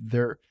on,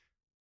 they're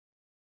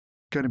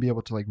going to be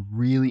able to like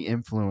really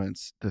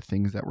influence the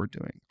things that we're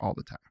doing all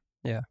the time.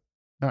 Yeah.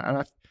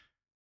 And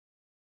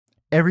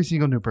every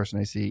single new person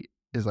I see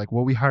is like,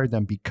 well, we hired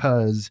them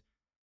because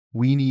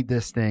we need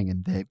this thing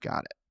and they've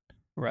got it.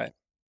 Right.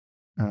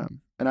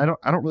 And I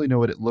don't really know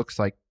what it looks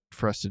like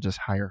for us to just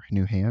hire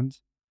new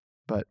hands,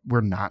 but we're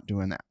not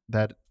doing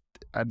that.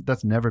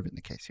 That's never been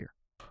the case here.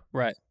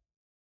 Right.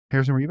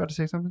 Harrison, were you about to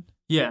say something?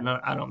 Yeah, no,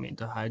 I don't mean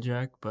to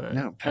hijack, but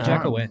no,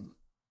 hijack away.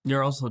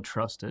 You're also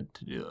trusted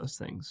to do those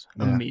things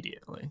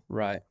immediately.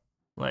 Right.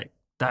 Like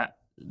that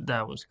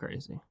was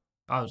crazy.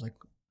 I was like,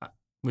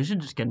 we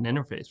should just get an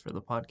interface for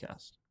the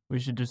podcast. We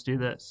should just do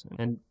this.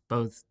 And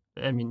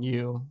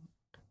you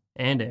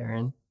and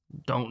Aaron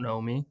don't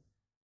know me.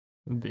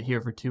 We've been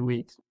here for 2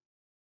 weeks.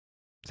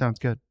 Sounds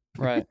good.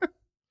 Right. I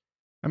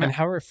mean, and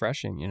how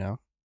refreshing, you know?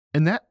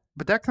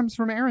 But that comes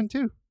from Aaron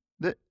too.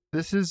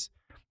 This is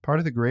part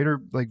of the greater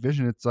like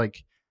vision. It's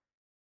like,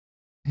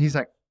 he's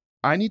like,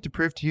 I need to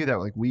prove to you that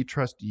like we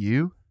trust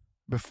you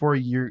before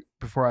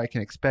I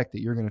can expect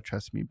that you're going to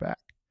trust me back.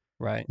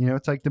 Right. You know,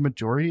 it's like the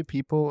majority of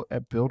people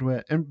at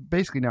BuildWitt, and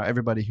basically now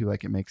everybody who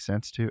like it makes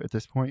sense to at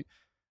this point,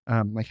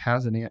 like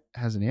has an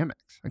Amex,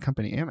 a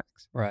company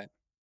Amex. Right.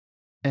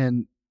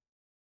 And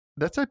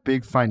that's a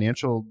big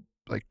financial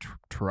like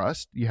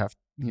trust. You have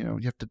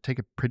to take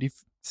a pretty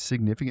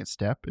significant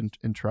step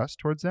in trust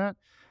towards that.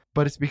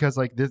 But it's because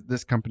like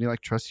this company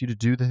like trusts you to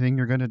do the thing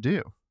you're going to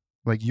do.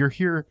 Like you're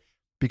here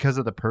because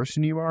of the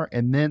person you are,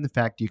 and then the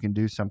fact you can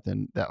do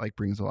something that like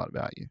brings a lot of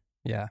value.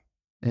 Yeah.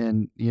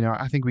 And, you know,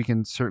 I think we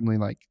can certainly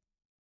like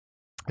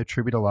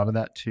attribute a lot of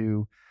that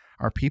to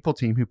our people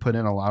team who put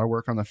in a lot of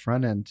work on the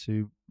front end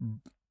to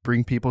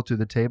bring people to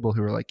the table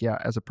who are like, yeah,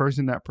 as a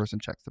person, that person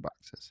checks the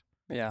boxes.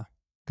 Yeah.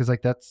 Because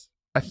like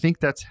I think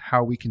that's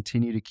how we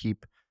continue to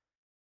keep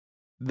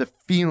the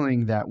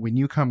feeling that when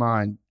you come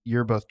on,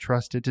 you're both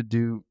trusted to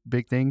do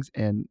big things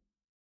and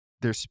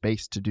there's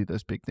space to do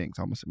those big things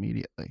almost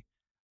immediately,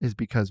 is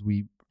because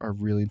we are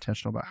really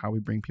intentional about how we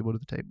bring people to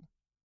the table.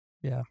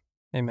 Yeah.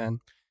 Amen.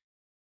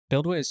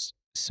 BuildWitt is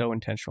so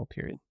intentional,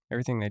 period.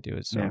 Everything they do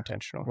is so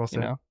intentional, well said.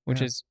 You know,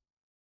 which is,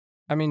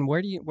 I mean,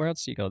 where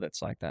else do you go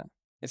that's like that?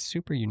 It's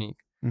super unique,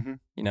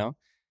 you know?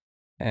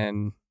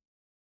 And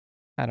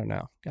I don't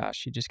know,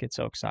 gosh, you just get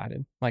so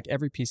excited. Like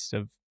every piece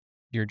of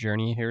your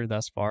journey here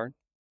thus far,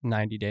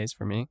 90 days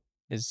for me,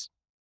 is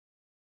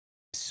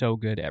so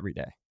good every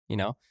day, you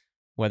know?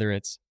 Whether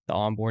it's the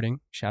onboarding,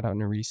 shout out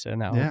Narisa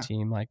and that whole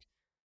team, like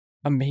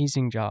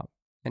amazing job.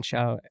 And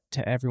shout out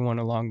to everyone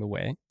along the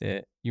way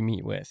that you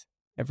meet with.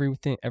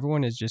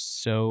 Everyone is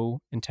just so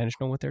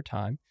intentional with their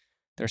time.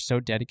 They're so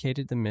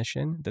dedicated to the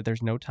mission that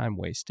there's no time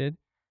wasted.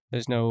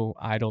 There's no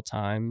idle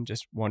time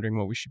just wondering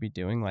what we should be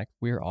doing. Like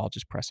we're all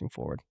just pressing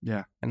forward.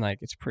 Yeah. And like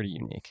it's pretty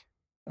unique.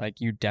 Like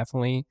you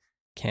definitely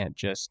can't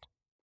just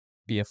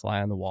be a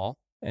fly on the wall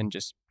and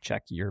just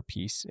check your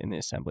piece in the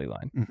assembly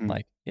line.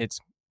 Like it's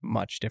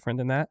much different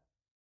than that.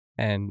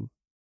 And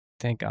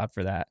thank God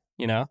for that,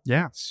 you know?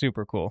 Yeah.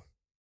 Super cool.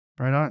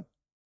 Right on.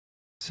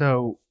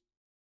 So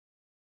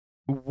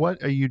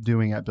what are you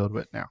doing at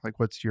BuildWitt now? Like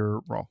what's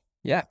your role?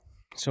 Yeah.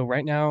 So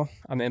right now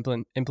I'm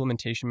the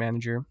implementation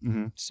manager.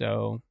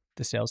 So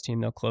the sales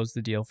team, they'll close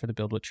the deal for the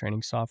BuildWitt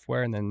training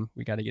software, and then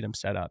we got to get them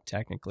set up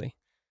technically.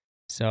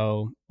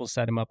 So we'll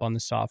set them up on the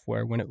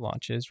software when it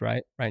launches,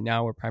 right? Right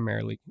now we're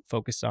primarily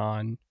focused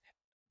on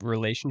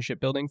relationship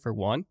building for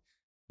one,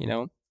 you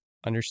know,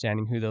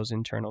 understanding who those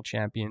internal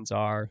champions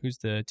are, who's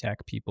the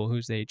tech people,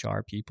 who's the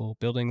HR people,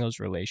 building those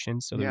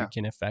relations so that we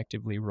can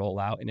effectively roll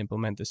out and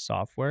implement this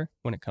software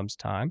when it comes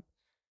time.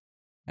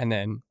 And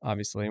then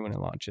obviously when it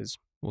launches,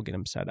 we'll get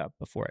them set up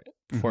before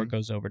it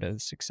goes over to the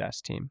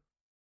success team.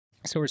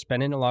 So we're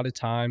spending a lot of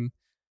time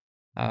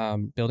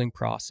building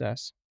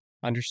process,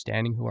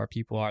 understanding who our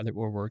people are that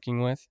we're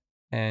working with,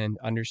 and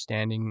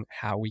understanding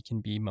how we can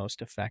be most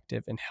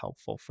effective and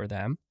helpful for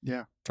them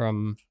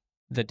from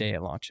the day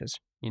it launches,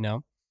 you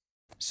know?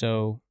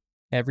 So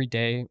every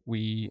day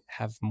we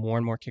have more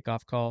and more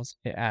kickoff calls.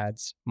 It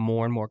adds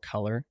more and more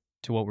color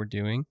to what we're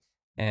doing,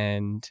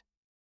 and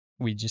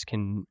we just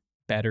can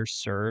better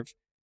serve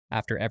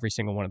after every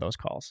single one of those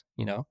calls.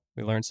 You know,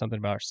 we learn something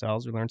about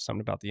ourselves. We learn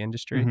something about the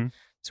industry.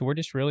 So we're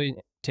just really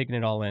taking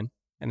it all in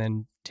and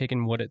then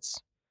taking what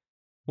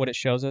it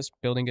shows us,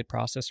 building good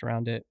process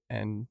around it,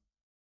 and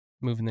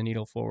moving the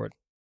needle forward.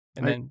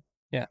 And then,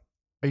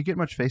 Are you getting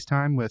much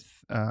FaceTime with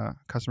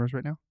customers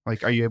right now?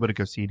 Like, are you able to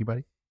go see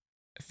anybody?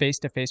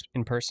 Face-to-face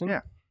in person?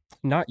 Yeah.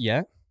 Not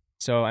yet.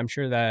 So I'm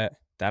sure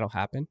that'll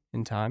happen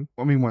in time.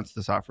 Well, I mean, once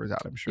the software is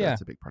out, I'm sure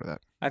that's a big part of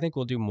that. I think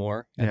we'll do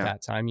more at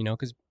that time, you know,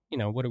 because, you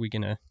know,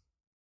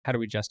 how do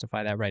we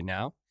justify that right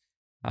now?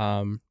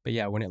 But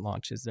yeah, when it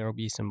launches, there will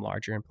be some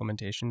larger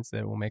implementations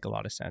that will make a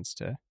lot of sense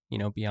to, you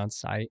know, be on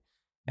site.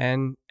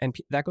 And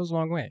that goes a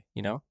long way,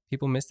 you know,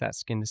 people miss that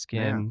skin to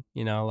skin,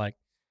 you know, like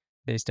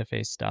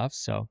face-to-face stuff.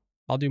 So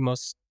I'll do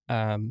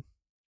probably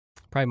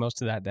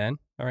most of that then.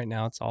 But right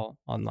now it's all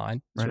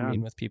online. So we're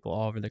meeting with people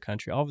all over the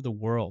country, all over the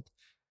world.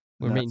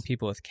 We're meeting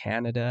people with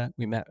Canada.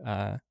 We met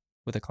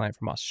with a client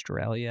from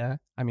Australia.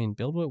 I mean,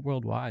 BuildWitt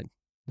worldwide.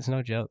 It's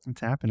no joke.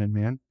 It's happening,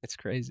 man. It's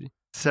crazy.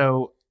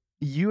 So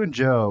you and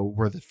Joe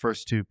were the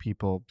first two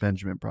people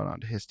Benjamin brought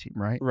onto his team,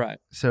 right? Right.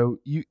 So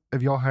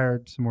have y'all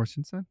hired some more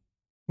since then?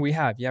 We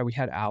have. Yeah, we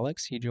had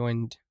Alex. He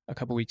joined a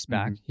couple weeks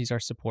back. He's our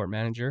support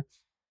manager.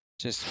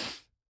 Just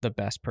the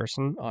best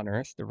person on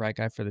earth, the right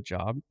guy for the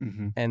job.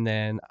 And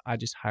then I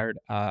just hired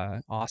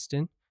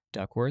Austin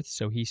Duckworth.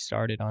 So he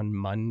started on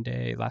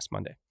last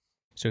Monday.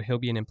 So he'll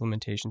be an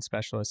implementation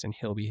specialist and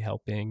he'll be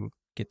helping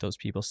get those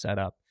people set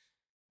up.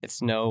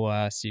 It's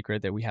no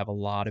secret that we have a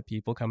lot of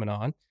people coming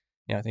on.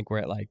 You know, I think we're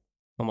at like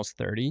almost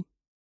 30.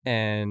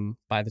 And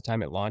by the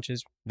time it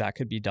launches, that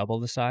could be double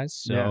the size.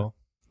 So,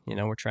 you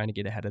know, we're trying to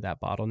get ahead of that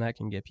bottleneck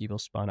and get people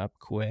spun up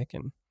quick.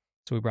 And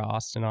so we brought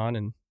Austin on,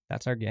 and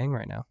that's our gang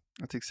right now.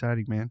 That's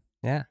exciting, man.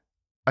 Yeah.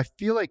 I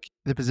feel like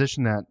the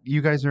position that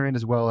you guys are in,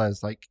 as well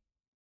as like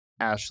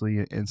Ashley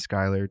and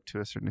Skylar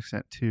to a certain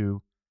extent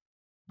too,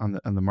 on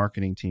the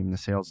marketing team, the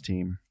sales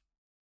team,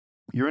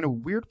 you're in a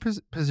weird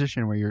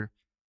position where you're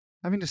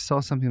having to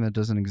sell something that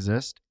doesn't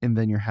exist, and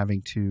then you're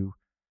having to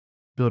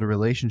build a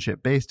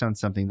relationship based on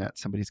something that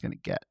somebody's going to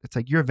get. It's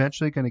like, you're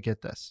eventually going to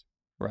get this.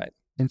 Right.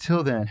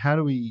 Until then, how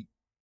do we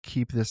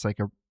keep this like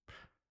a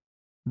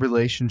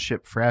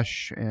relationship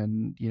fresh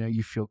and,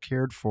 you feel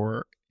cared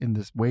for in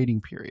this waiting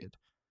period?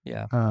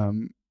 Yeah.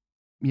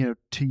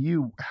 To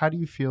you, how do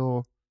you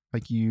feel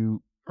like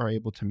you are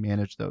able to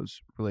manage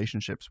those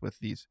relationships with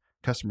these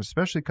customers,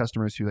 especially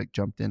customers who like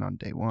jumped in on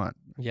day one?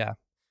 Yeah.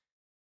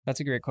 That's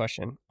a great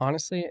question.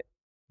 Honestly,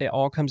 it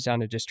all comes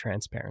down to just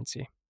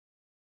transparency.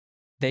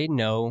 They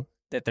know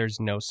that there's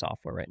no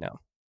software right now.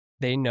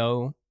 They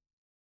know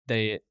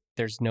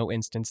there's no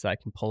instance that I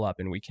can pull up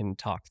and we can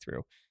talk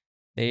through.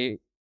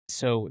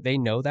 So they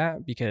know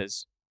that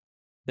because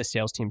the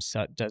sales team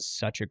does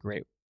such a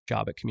great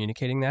job at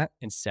communicating that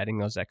and setting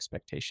those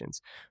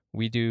expectations.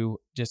 We do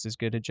just as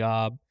good a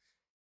job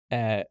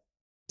at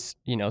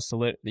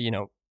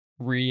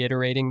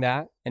reiterating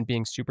that and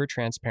being super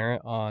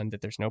transparent on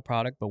that there's no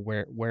product, but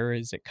where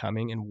is it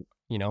coming, and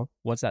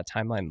what's that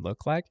timeline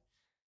look like,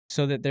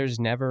 so that there's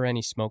never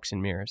any smokes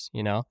and mirrors,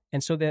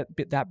 and so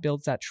that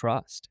builds that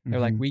trust. They're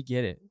like, we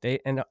get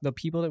it. And the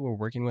people that we're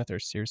working with are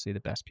seriously the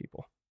best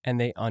people, and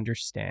they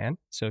understand.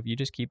 So if you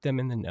just keep them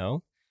in the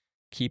know,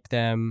 keep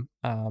them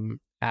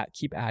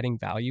keep adding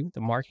value. The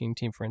marketing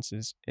team, for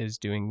instance, is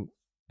doing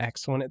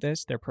excellent at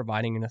this. They're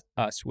providing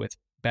us with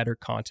better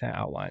content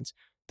outlines,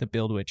 the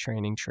BuildWitt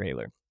training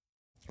trailer,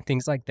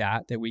 things like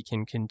that we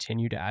can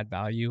continue to add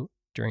value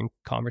during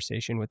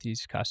conversation with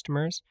these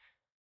customers.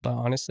 But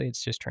honestly,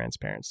 it's just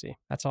transparency.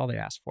 That's all they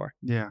ask for.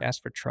 Yeah. They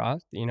ask for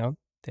trust,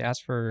 they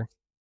ask for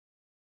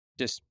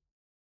just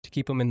to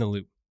keep them in the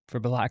loop, for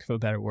lack of a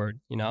better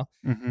word,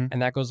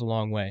 and that goes a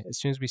long way. As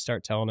soon as we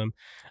start telling them,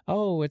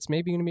 oh, it's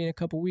maybe going to be in a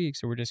couple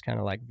weeks, or we're just kind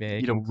of like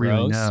vague, you don't and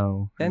really gross,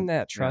 know, then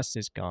that trust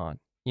is gone.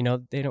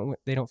 They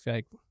don't feel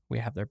like we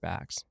have their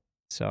backs.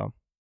 So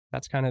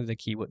that's kind of the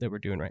key that we're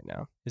doing right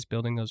now, is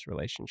building those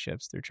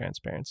relationships through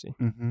transparency.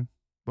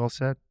 Well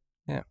said.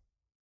 Yeah.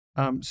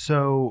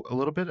 So a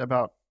little bit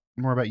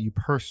more about you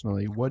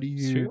personally. What do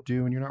you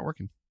do when you're not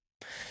working?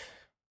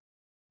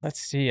 Let's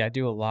see. I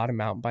do a lot of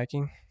mountain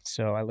biking.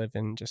 So I live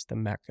in just the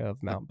mecca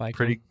of mountain biking.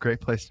 Pretty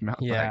great place to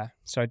mountain bike. Yeah.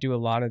 So I do a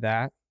lot of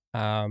that.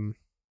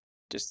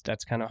 Just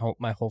that's kind of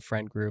my whole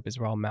friend group is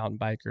we're all mountain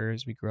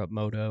bikers. We grew up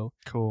moto.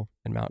 Cool.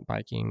 And mountain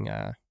biking.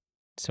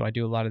 So I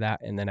do a lot of that.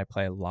 And then I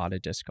play a lot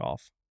of disc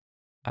golf.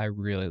 I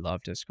really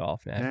love disc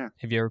golf, man. Yeah.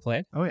 Have you ever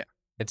played? Oh, yeah.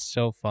 It's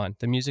so fun.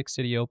 The Music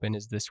City Open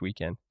is this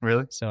weekend.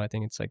 Really? So I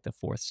think it's like the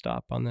 4th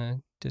stop on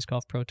the Disc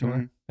Golf Pro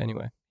Tour.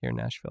 Anyway, here in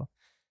Nashville.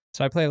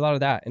 So I play a lot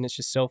of that, and it's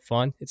just so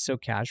fun. It's so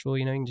casual,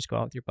 you can just go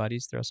out with your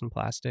buddies, throw some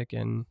plastic,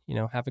 and,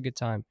 have a good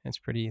time. It's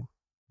pretty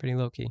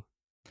low key.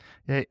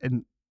 Yeah,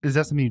 and is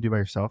that something you do by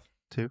yourself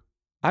too?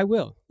 I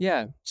will.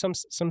 Yeah. Some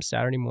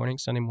Saturday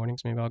mornings, Sunday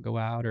mornings, maybe I'll go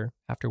out, or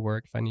after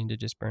work if I need to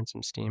just burn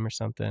some steam or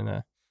something.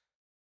 I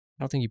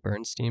don't think you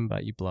burn steam,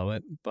 but you blow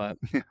it. But,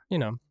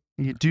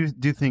 You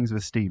do things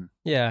with steam.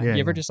 Yeah. You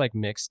ever just like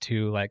mix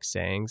two like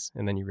sayings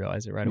and then you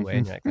realize it right away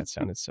and you're like, that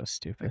sounded so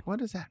stupid. Like, what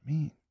does that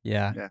mean?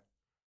 Yeah.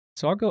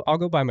 So I'll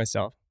go by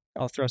myself.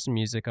 I'll throw some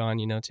music on,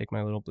 take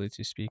my little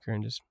Bluetooth speaker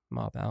and just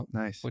mob out.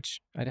 Nice.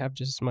 Which I'd have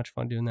just as much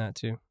fun doing that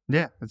too.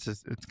 Yeah. It's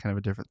kind of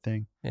a different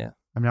thing. Yeah.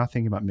 I'm now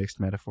thinking about mixed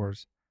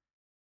metaphors.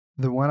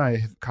 The one I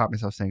have caught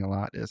myself saying a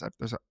lot is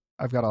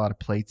I've got a lot of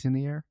plates in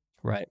the air.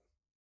 Right.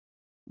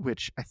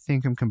 Which I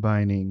think I'm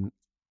combining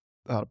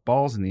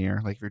balls in the air,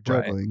 like if you're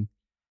juggling,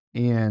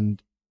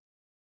 and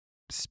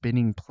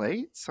spinning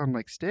plates on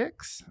like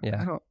sticks.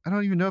 Yeah. I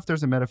don't even know if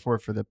there's a metaphor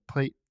for the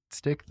plate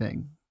stick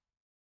thing.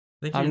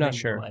 I'm not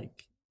sure.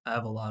 Like, I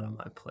have a lot on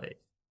my plate.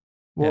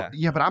 Well,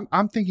 yeah, but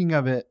I'm thinking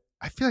of it.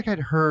 I feel like I'd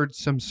heard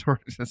some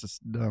sort of, this is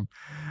dumb.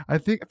 I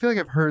feel like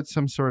I've heard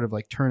some sort of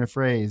like turn of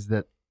phrase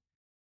that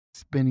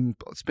spinning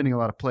a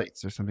lot of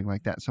plates or something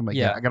like that. So I'm like,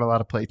 yeah, I got a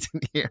lot of plates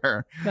in the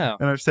air. No.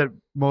 And I've said it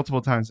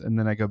multiple times, and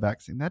then I go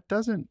back saying that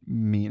doesn't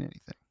mean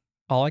anything.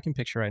 All I can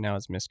picture right now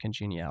is Miss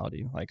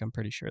Congeniality. Like, I'm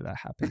pretty sure that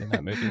happened in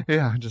that movie.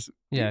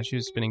 Yeah, she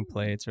was spinning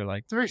plates or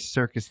like it's a very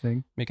circus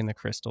thing, making the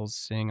crystals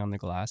sing on the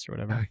glass or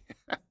whatever.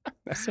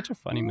 That's such a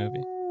funny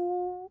movie.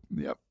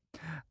 Yep.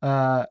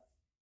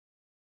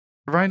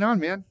 Right on,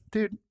 man,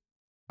 dude.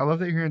 I love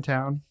that you're here in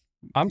town.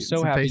 I'm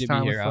so happy to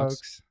be here,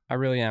 Alex. I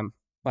really am.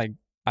 Like,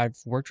 I've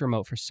worked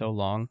remote for so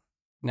long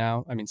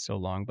now. I mean, so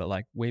long, but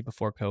like way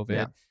before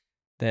COVID,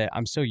 that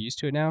I'm so used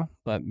to it now.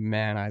 But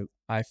man,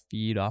 I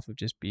feed off of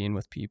just being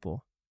with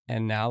people.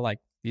 And now, like,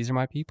 these are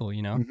my people,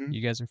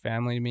 You guys are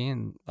family to me,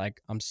 and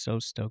like, I'm so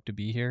stoked to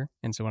be here.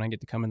 And so when I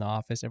get to come in the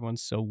office,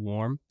 everyone's so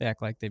warm. They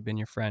act like they've been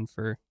your friend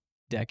for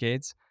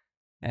decades.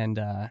 And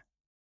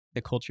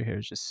the culture here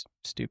is just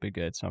stupid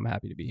good. So I'm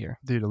happy to be here.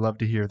 Dude, I love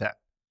to hear that.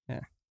 Yeah.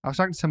 I was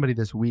talking to somebody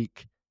this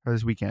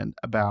weekend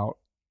about,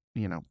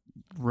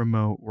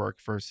 remote work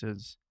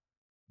versus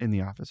in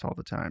the office all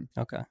the time.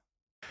 Okay.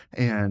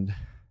 And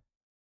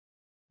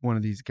one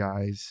of these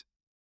guys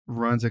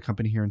runs a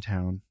company here in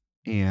town,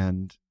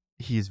 and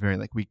he's very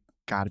like, we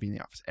got to be in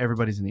the office.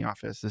 Everybody's in the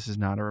office. This is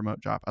not a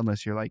remote job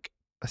unless you're like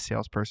a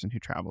salesperson who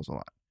travels a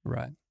lot.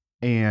 Right.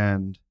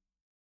 And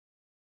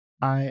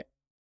I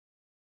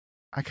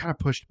kind of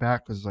pushed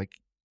back, was like,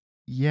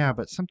 yeah,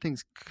 but some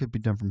things could be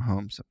done from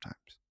home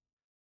sometimes.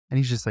 And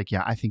he's just like,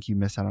 yeah, I think you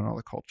miss out on all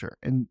the culture.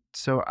 And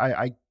so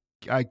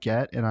I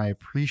get and I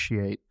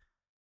appreciate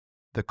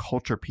the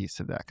culture piece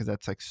of that, because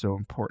that's like so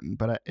important.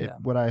 But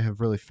what I have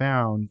really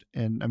found,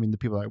 and I mean, the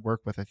people I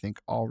work with, I think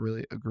all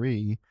really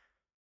agree,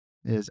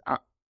 is I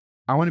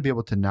want to be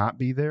able to not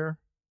be there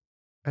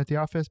at the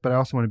office, but I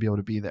also want to be able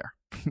to be there,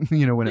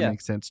 when it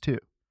makes sense too.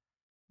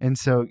 And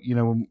so,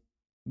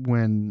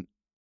 when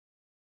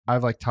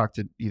I've like talked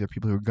to either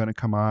people who are going to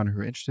come on or who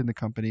are interested in the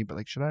company, but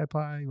like, should I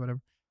apply, whatever,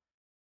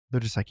 they're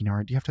just like, do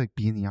you have to like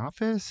be in the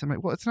office? I'm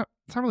like, well, it's not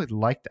really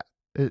like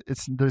that.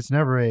 There's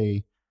never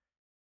a,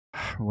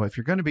 well, if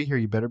you're going to be here,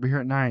 you better be here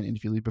at 9. And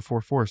if you leave before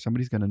 4,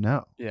 somebody's going to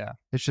know. Yeah.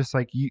 It's just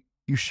like you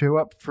show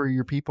up for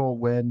your people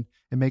when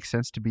it makes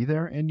sense to be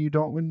there, and you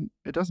don't when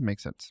it doesn't make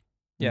sense.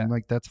 Yeah. And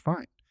like, that's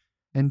fine.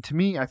 And to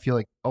me, I feel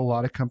like a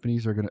lot of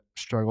companies are going to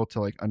struggle to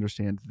like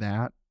understand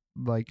that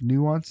like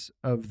nuance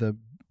of the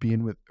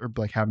being with, or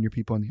like having your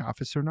people in the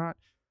office or not.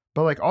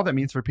 But like all that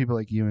means for people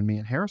like you and me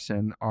and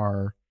Harrison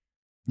are,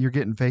 you're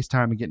getting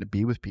FaceTime and getting to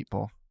be with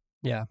people.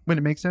 Yeah. When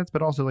it makes sense,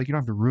 but also like you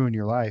don't have to ruin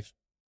your life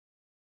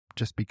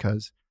just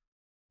because,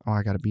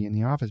 I got to be in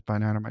the office by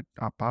 9 or my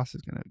boss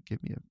is going to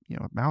give me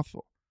a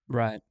mouthful.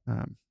 Right.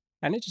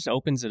 And it just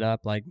opens it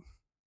up. Like,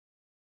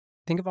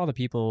 think of all the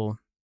people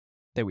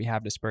that we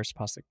have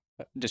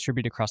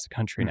distributed across the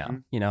country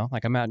now.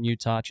 Like I'm out in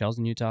Utah, Chell's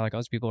in Utah, like all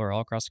those people are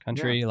all across the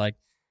country. Yeah. Like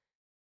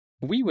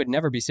we would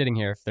never be sitting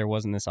here if there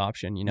wasn't this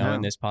option,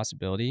 and this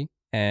possibility.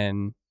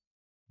 And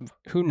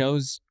who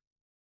knows,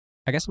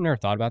 I guess I've never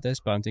thought about this,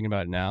 but I'm thinking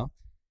about it now.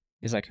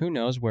 Is like, who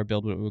knows where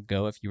BuildWitt would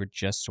go if you were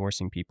just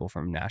sourcing people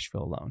from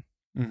Nashville alone?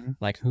 Mm-hmm.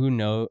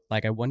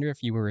 Like, I wonder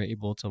if you were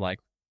able to like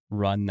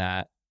run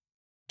that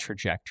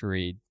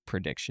trajectory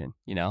prediction,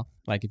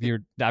 like if you're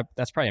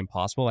that's probably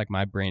impossible. Like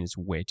my brain is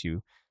way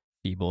too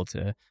feeble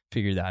to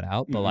figure that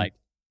out. But like,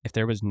 if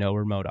there was no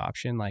remote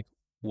option, like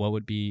what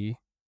would be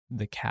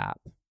the cap?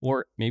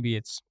 Or maybe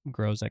it's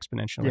grows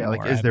exponentially. Yeah.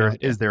 Like,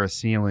 is there a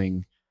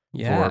ceiling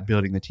for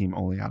building the team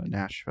only out of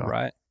Nashville?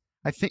 Right.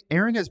 I think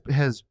Aaron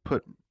has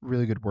put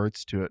really good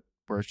words to it,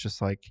 where it's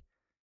just like,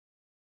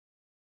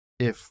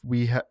 if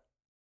we have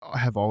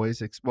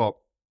always,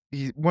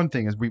 one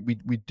thing is we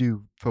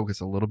do focus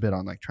a little bit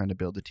on like trying to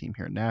build a team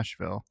here in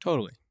Nashville.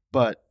 Totally.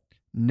 But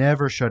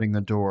never shutting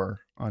the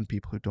door on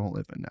people who don't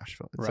live in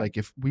Nashville. It's like,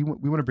 if we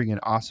want to bring in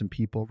awesome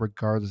people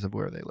regardless of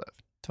where they live.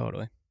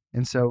 Totally.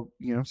 And so,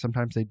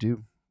 sometimes they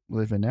do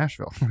live in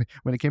Nashville.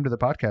 When it came to the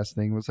podcast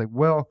thing, it was like,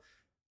 well,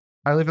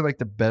 I live in like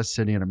the best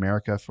city in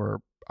America for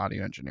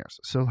audio engineers.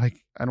 So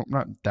like, I'm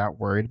not that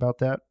worried about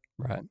that.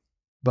 Right.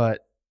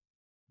 But,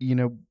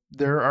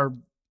 there are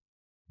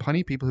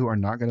plenty of people who are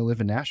not going to live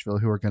in Nashville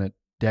who are going to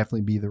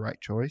definitely be the right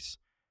choice.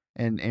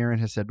 And Aaron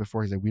has said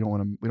before, he's like, we don't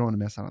want to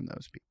miss out on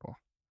those people.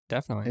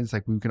 Definitely. And it's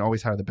like, we can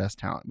always hire the best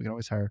talent. We can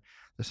always hire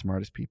the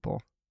smartest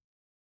people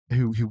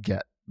who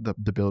get the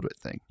BuildWitt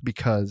thing,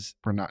 because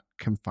we're not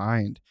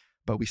confined,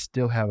 but we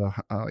still have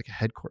like a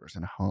headquarters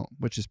and a home,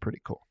 which is pretty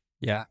cool.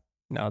 Yeah.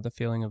 No, the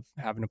feeling of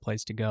having a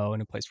place to go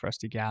and a place for us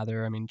to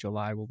gather. I mean,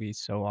 July will be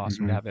so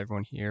awesome to have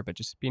everyone here, but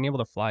just being able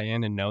to fly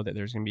in and know that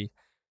there's going to be,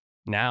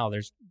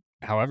 there's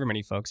however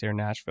many folks here in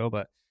Nashville,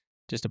 but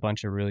just a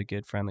bunch of really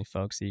good, friendly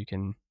folks that you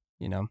can,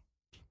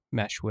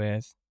 mesh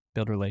with,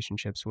 build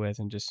relationships with,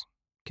 and just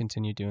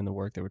continue doing the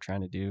work that we're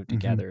trying to do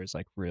together is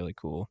like really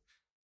cool.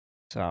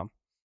 So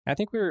I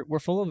think we're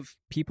full of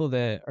people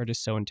that are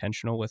just so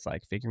intentional with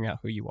like figuring out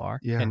who you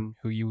are and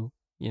who you,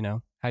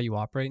 how you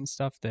operate and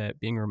stuff, that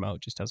being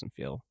remote just doesn't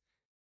feel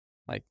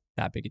like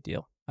that big a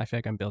deal. I feel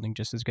like I'm building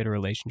just as good of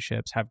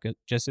relationships, have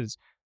just as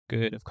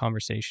good of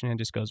conversation, and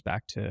just goes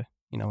back to,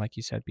 like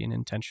you said, being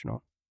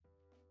intentional.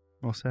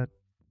 Well said.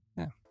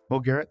 Yeah. Well,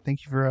 Garret,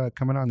 thank you for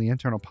coming on the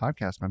internal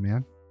podcast, my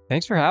man.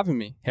 Thanks for having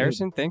me.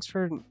 Harrison, thanks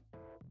for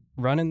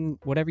running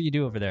whatever you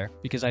do over there,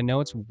 because I know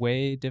it's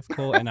way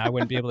difficult and I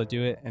wouldn't be able to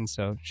do it. And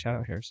so shout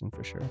out Harrison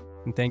for sure.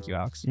 And thank you,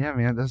 Alex. Yeah,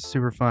 man, that's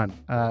super fun.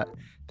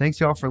 Thanks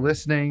y'all for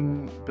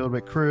listening.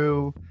 BuildWitt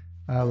crew.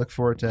 Look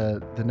forward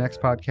to the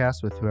next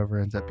podcast with whoever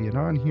ends up being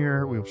on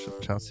here. We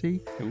shall see.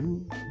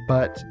 Ooh.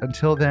 But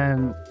until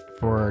then,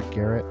 for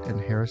Garret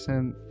and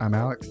Harrison, I'm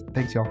Alex.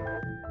 Thanks y'all.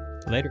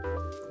 Later.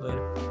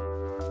 Later.